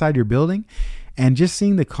Chapel inside your building? And just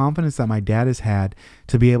seeing the confidence that my dad has had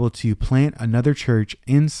to be able to plant another church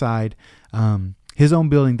inside his own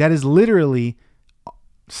building, that is literally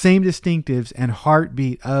same distinctives and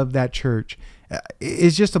heartbeat of that church,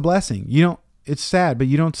 is just a blessing. It's sad, but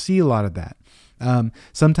you don't see a lot of that.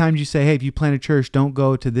 Sometimes you say, hey, if you plant a church, don't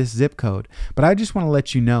go to this zip code. But I just want to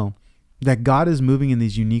let you know that God is moving in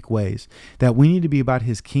these unique ways, that we need to be about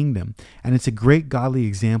his kingdom. And it's a great godly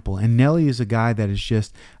example. And Nelly is a guy that has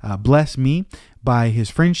just blessed me by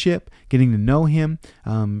his friendship, getting to know him.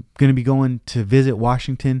 Going to be going to visit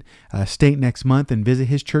Washington State next month and visit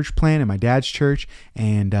his church plant and my dad's church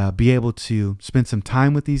and be able to spend some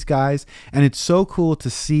time with these guys. And it's so cool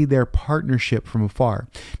to see their partnership from afar.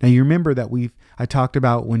 Now, you remember that I talked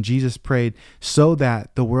about when Jesus prayed so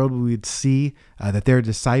that the world would see that they're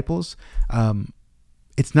disciples.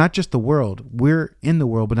 It's not just the world. We're in the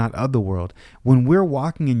world, but not of the world. When we're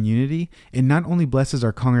walking in unity, it not only blesses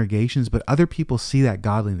our congregations, but other people see that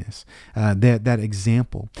godliness, that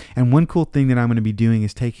example. And one cool thing that I'm going to be doing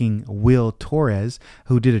is taking Will Torres,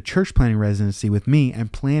 who did a church planting residency with me,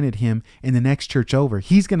 and planted him in the next church over.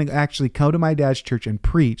 He's going to actually come to my dad's church and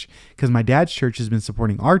preach, because my dad's church has been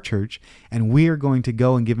supporting our church, and we are going to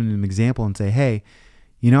go and give him an example and say, hey,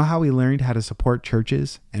 you know how we learned how to support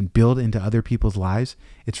churches and build into other people's lives?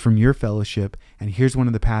 It's from your fellowship. And here's one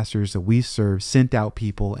of the pastors that we serve, sent out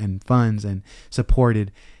people and funds and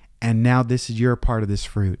supported. And now you're a part of this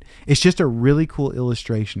fruit. It's just a really cool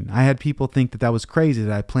illustration. I had people think that was crazy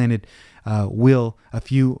that I planted Will a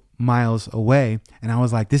few miles away. And I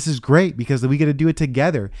was like, this is great because we get to do it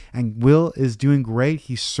together. And Will is doing great.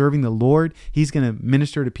 He's serving the Lord. He's going to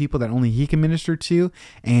minister to people that only he can minister to.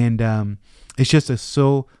 And it's just a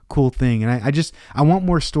so cool thing. And I want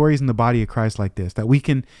more stories in the body of Christ like this, that we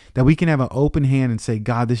can have an open hand and say,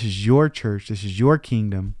 God, this is your church. This is your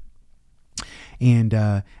kingdom. and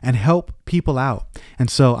help people out. And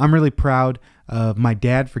so I'm really proud of my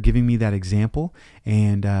dad for giving me that example.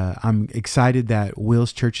 And I'm excited that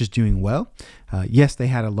Will's church is doing well. Yes, they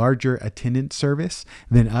had a larger attendance service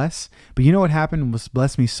than us, but you know what happened was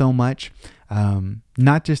blessed me so much.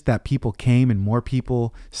 Not just that people came and more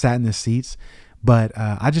people sat in the seats, but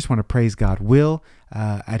I just want to praise God. Will,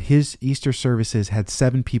 at his Easter services, had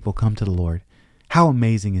 7 people come to the Lord. How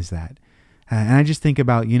amazing is that? And I just think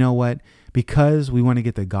about, you know what, because we want to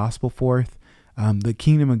get the gospel forth, the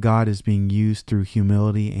kingdom of God is being used through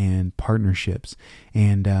humility and partnerships.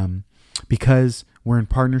 And because we're in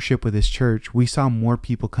partnership with this church, we saw more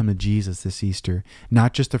people come to Jesus this Easter,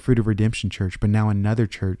 not just the Fruit of Redemption Church, but now another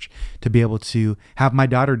church, to be able to have my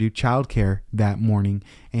daughter do childcare that morning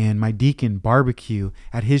and my deacon barbecue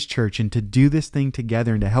at his church, and to do this thing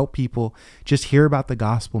together and to help people just hear about the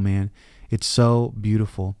gospel, man. It's so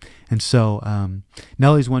beautiful. And so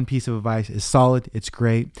Nellie's one piece of advice is solid. It's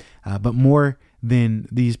great. But more than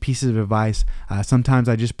these pieces of advice, sometimes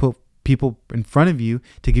I just put people in front of you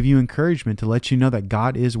to give you encouragement, to let you know that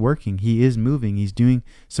God is working. He is moving. He's doing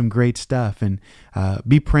some great stuff. And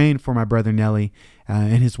be praying for my brother Nelly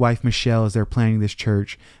and his wife Michelle as they're planning this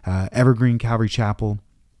church, Evergreen Calvary Chapel,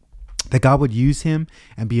 that God would use him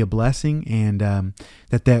and be a blessing, and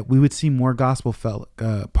that we would see more gospel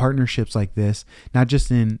partnerships like this, not just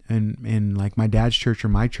in like my dad's church or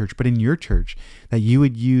my church, but in your church, that you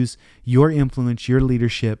would use your influence, your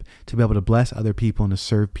leadership to be able to bless other people and to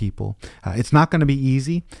serve people. It's not going to be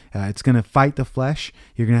easy. It's going to fight the flesh.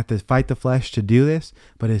 You're going to have to fight the flesh to do this,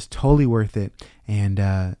 but it's totally worth it.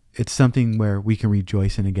 And it's something where we can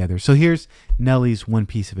rejoice in together. So here's Nellie's one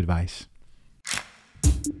piece of advice.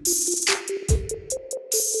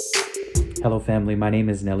 Hello, family. My name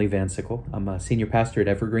is Nellie Van Sickle. I'm a senior pastor at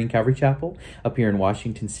Evergreen Calvary Chapel up here in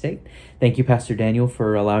Washington State. Thank you, Pastor Daniel,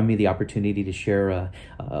 for allowing me the opportunity to share a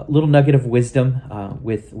little nugget of wisdom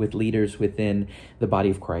with leaders within the body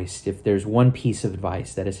of Christ. If there's one piece of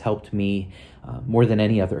advice that has helped me more than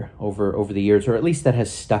any other over the years, or at least that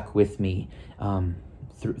has stuck with me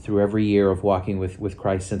through every year of walking with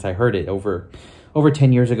Christ since I heard it over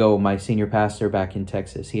 10 years ago, my senior pastor back in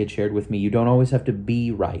Texas, he had shared with me, you don't always have to be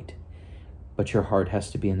right, but your heart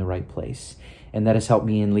has to be in the right place. And that has helped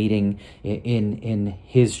me in leading in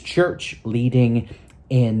his church, leading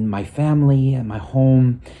in my family and my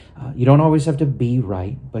home. You don't always have to be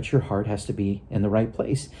right, but your heart has to be in the right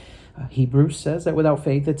place. Hebrews says that without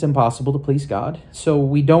faith, it's impossible to please God. So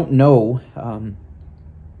we don't know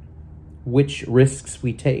which risks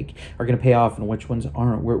we take are going to pay off and which ones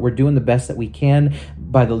aren't. We're doing the best that we can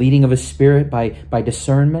by the leading of His Spirit, by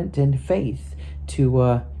discernment and faith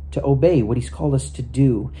to obey what He's called us to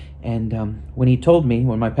do. And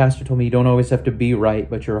when my pastor told me, you don't always have to be right,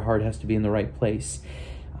 but your heart has to be in the right place,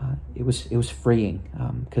 it was freeing,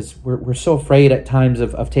 because we're so afraid at times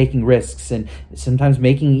of taking risks, and sometimes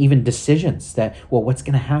making even decisions that, well, what's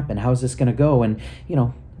going to happen? How is this going to go? And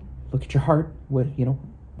look at your heart.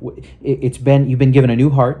 You've been given a new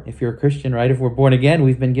heart if you're a Christian, right? If we're born again,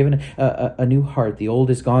 we've been given a new heart. The old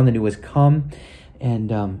is gone, the new has come.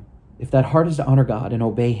 And if that heart is to honor God and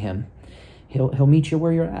obey Him, He'll meet you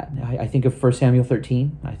where you're at. I think of 1 Samuel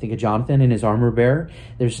 13. I think of Jonathan and his armor bearer.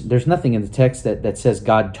 There's nothing in the text that says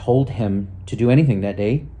God told him to do anything that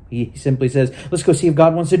day. He simply says, let's go see if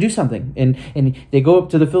God wants to do something. And they go up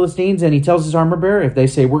to the Philistines, and he tells his armor bearer, if they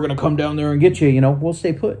say, we're going to come down there and get you, we'll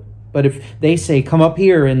stay put. But if they say, come up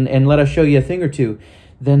here and let us show you a thing or two,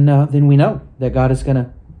 then we know that God is going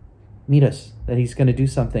to meet us, that He's going to do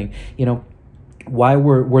something. Why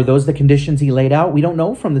were those the conditions He laid out? We don't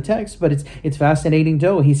know from the text, but it's fascinating to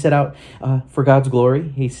know. He set out for God's glory.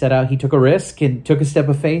 He took a risk and took a step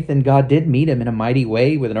of faith, and God did meet him in a mighty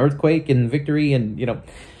way with an earthquake and victory and,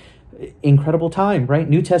 incredible time, right?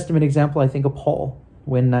 New Testament example, I think of Paul.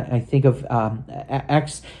 When I think of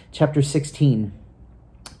Acts chapter 16,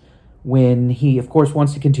 when he, of course,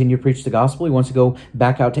 wants to continue to preach the gospel. He wants to go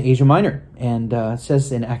back out to Asia Minor. And it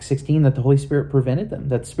says in Acts 16 that the Holy Spirit prevented them,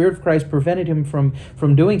 that the Spirit of Christ prevented him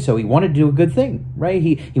from doing so. He wanted to do a good thing, right?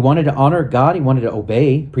 He wanted to honor God. He wanted to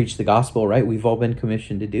obey, preach the gospel, right? We've all been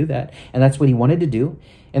commissioned to do that. And that's what he wanted to do.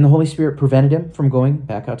 And the Holy Spirit prevented him from going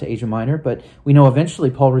back out to Asia Minor. But we know eventually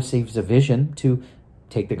Paul receives a vision to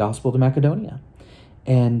take the gospel to Macedonia.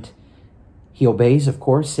 And he obeys, of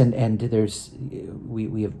course, and there's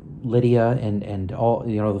we have Lydia and all,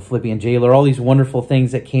 the Philippian jailer, all these wonderful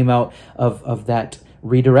things that came out of that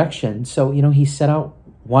redirection. So he set out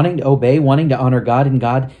wanting to obey, wanting to honor God, and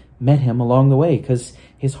God met him along the way, because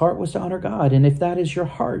his heart was to honor God. And if that is your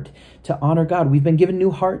heart, to honor God, we've been given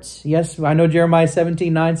new hearts. Yes, I know Jeremiah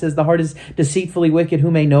 17:9 says the heart is deceitfully wicked,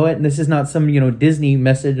 who may know it? And this is not some, Disney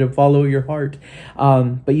message of follow your heart.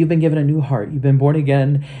 But you've been given a new heart. You've been born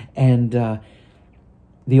again, and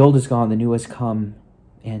the old is gone, the new has come.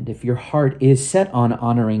 And if your heart is set on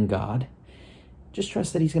honoring God, just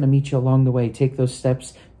trust that he's going to meet you along the way. Take those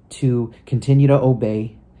steps to continue to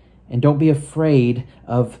obey. And don't be afraid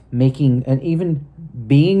of making, and even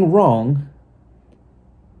being wrong.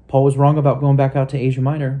 Paul was wrong about going back out to Asia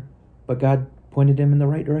Minor, but God pointed him in the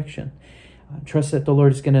right direction. Trust that the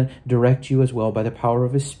Lord is going to direct you as well by the power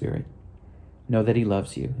of his Spirit. Know that he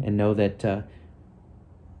loves you, and know that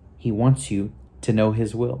he wants you to know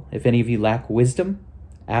his will. If any of you lack wisdom,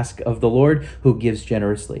 ask of the Lord, who gives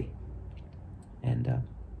generously. And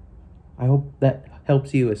I hope that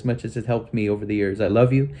helps you as much as it helped me over the years. I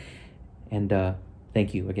love you. And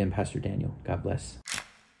thank you again, Pastor Daniel. God bless.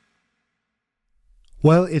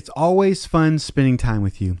 Well, it's always fun spending time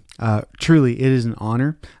with you. Truly, it is an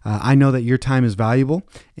honor. I know that your time is valuable,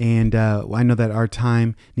 and I know that our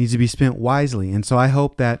time needs to be spent wisely. And so I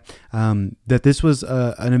hope that that this was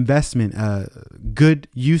an investment, good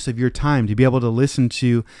use of your time to be able to listen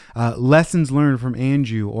to lessons learned from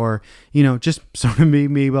Andrew, or just sort of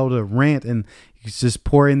me able to rant and just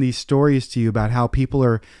pour in these stories to you about how people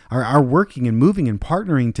are working and moving and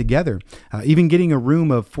partnering together, even getting a room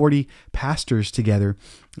of 40 pastors together,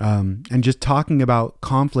 and just talking about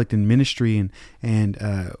conflict and ministry,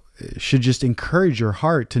 and should just encourage your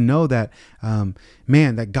heart to know that,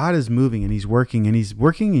 that God is moving and he's working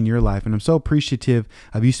in your life. And I'm so appreciative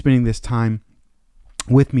of you spending this time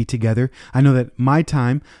with me together. I know that my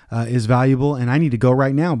time is valuable, and I need to go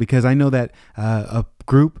right now, because I know that a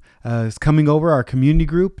group is coming over, our community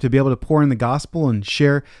group, to be able to pour in the gospel and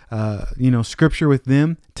share scripture with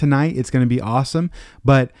them tonight. It's going to be awesome.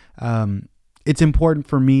 But it's important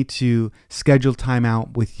for me to schedule time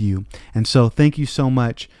out with you. And so thank you so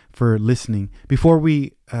much for listening. Before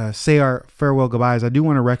we say our farewell goodbyes, I do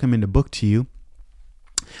want to recommend a book to you.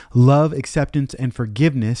 Love, Acceptance, and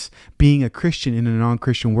Forgiveness, Being a Christian in a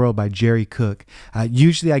Non-Christian World by Jerry Cook.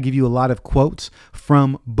 Usually I give you a lot of quotes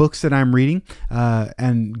from books that I'm reading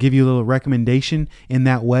and give you a little recommendation in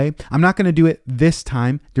that way. I'm not going to do it this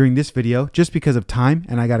time during this video just because of time,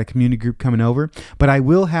 and I got a community group coming over, but I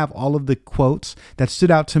will have all of the quotes that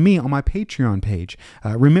stood out to me on my Patreon page.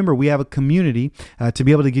 Remember, we have a community to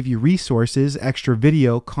be able to give you resources, extra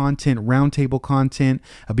video content, roundtable content,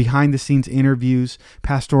 behind the scenes interviews,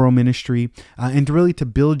 pastoral ministry, and to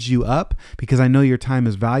build you up, because I know your time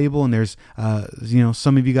is valuable, and there's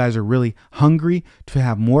some of you guys are really hungry to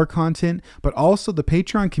have more content. But also, the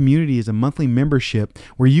Patreon community is a monthly membership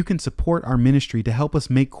where you can support our ministry to help us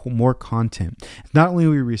make more content. Not only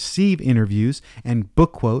will we receive interviews and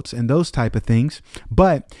book quotes and those type of things,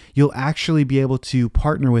 but you'll actually be able to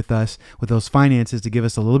partner with us with those finances to give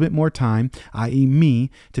us a little bit more time, i.e.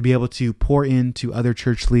 me, to be able to pour into other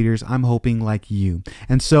church leaders, I'm hoping, like you.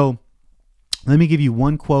 And so let me give you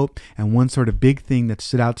one quote and one sort of big thing that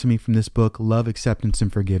stood out to me from this book, Love, Acceptance,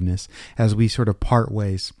 and Forgiveness, as we sort of part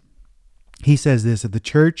ways. He says this: that the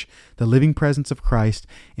church, the living presence of Christ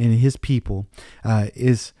and his people,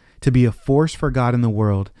 is to be a force for God in the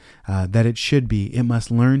world, that it should be. It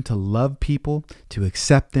must learn to love people, to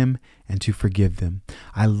accept them, and to forgive them.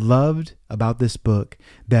 I loved about this book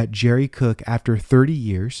that Jerry Cook, after 30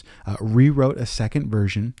 years, rewrote a second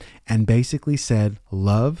version and basically said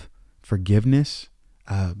love, forgiveness,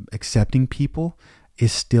 accepting people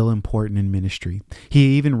is still important in ministry.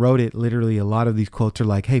 He even wrote it, literally a lot of these quotes are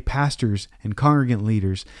like, hey, pastors and congregant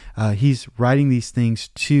leaders, he's writing these things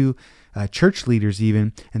to church leaders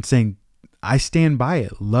even, and saying, I stand by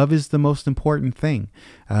it. Love is the most important thing.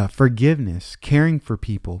 Forgiveness, caring for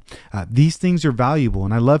people. These things are valuable.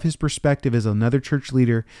 And I love his perspective as another church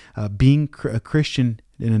leader, being a Christian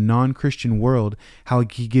in a non-Christian world, how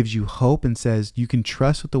he gives you hope and says you can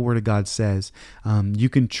trust what the Word of God says. You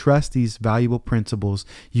can trust these valuable principles.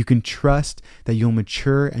 You can trust that you'll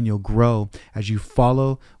mature and you'll grow as you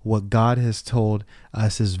follow what God has told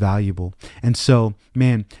us is valuable. And so,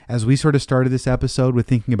 man, as we sort of started this episode with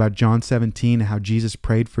thinking about John 17 and how Jesus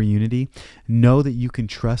prayed for unity, know that you can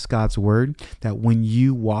trust God's word, that when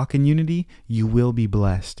you walk in unity, you will be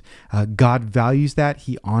blessed. God values that.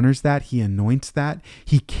 He honors that. He anoints that.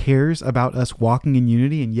 He cares about us walking in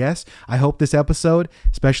unity. And yes, I hope this episode,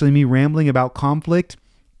 especially me rambling about conflict,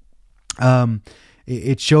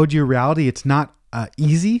 it showed you reality. It's not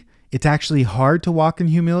easy. It's actually hard to walk in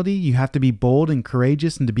humility. You have to be bold and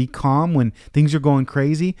courageous and to be calm when things are going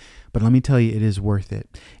crazy. But let me tell you, it is worth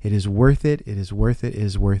it. It is worth it. It is worth it. It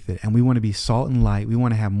is worth it. And we want to be salt and light. We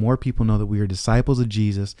want to have more people know that we are disciples of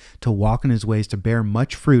Jesus, to walk in his ways, to bear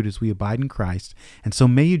much fruit as we abide in Christ. And so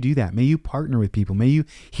may you do that. May you partner with people. May you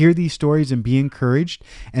hear these stories and be encouraged.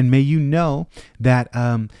 And may you know that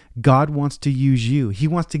God wants to use you. He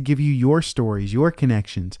wants to give you your stories, your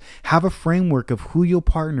connections. Have a framework of who you'll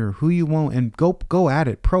partner, who you won't, and go at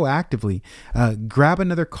it proactively. Grab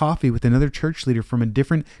another coffee with another church leader from a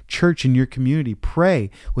different church in your community. Pray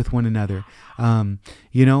with one another.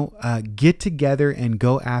 Get together and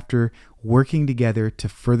go after working together to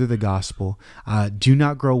further the gospel. Do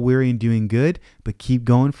not grow weary in doing good, but keep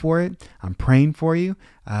going for it. I'm praying for you.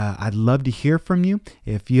 I'd love to hear from you.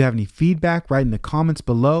 If you have any feedback, write in the comments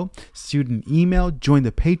below. Shoot an email. Join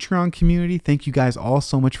the Patreon community. Thank you guys all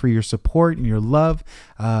so much for your support and your love.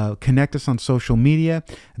 Connect us on social media.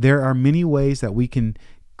 There are many ways that we can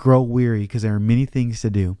grow weary because there are many things to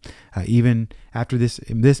do. Even after this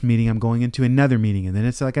meeting, I'm going into another meeting, and then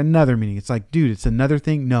it's like another meeting. It's like, dude, it's another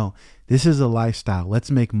thing. No, this is a lifestyle. Let's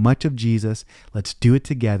make much of Jesus. Let's do it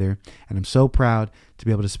together. And I'm so proud to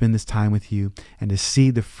be able to spend this time with you and to see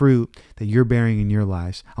the fruit that you're bearing in your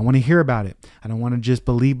lives. I want to hear about it. I don't want to just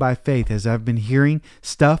believe by faith. As I've been hearing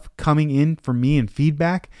stuff coming in from me and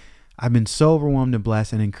feedback, I've been so overwhelmed and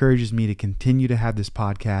blessed, and encourages me to continue to have this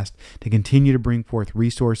podcast, to continue to bring forth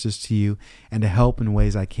resources to you, and to help in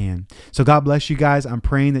ways I can. So God bless you guys. I'm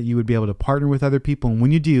praying that you would be able to partner with other people. And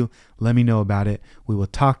when you do, let me know about it. We will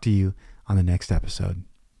talk to you on the next episode.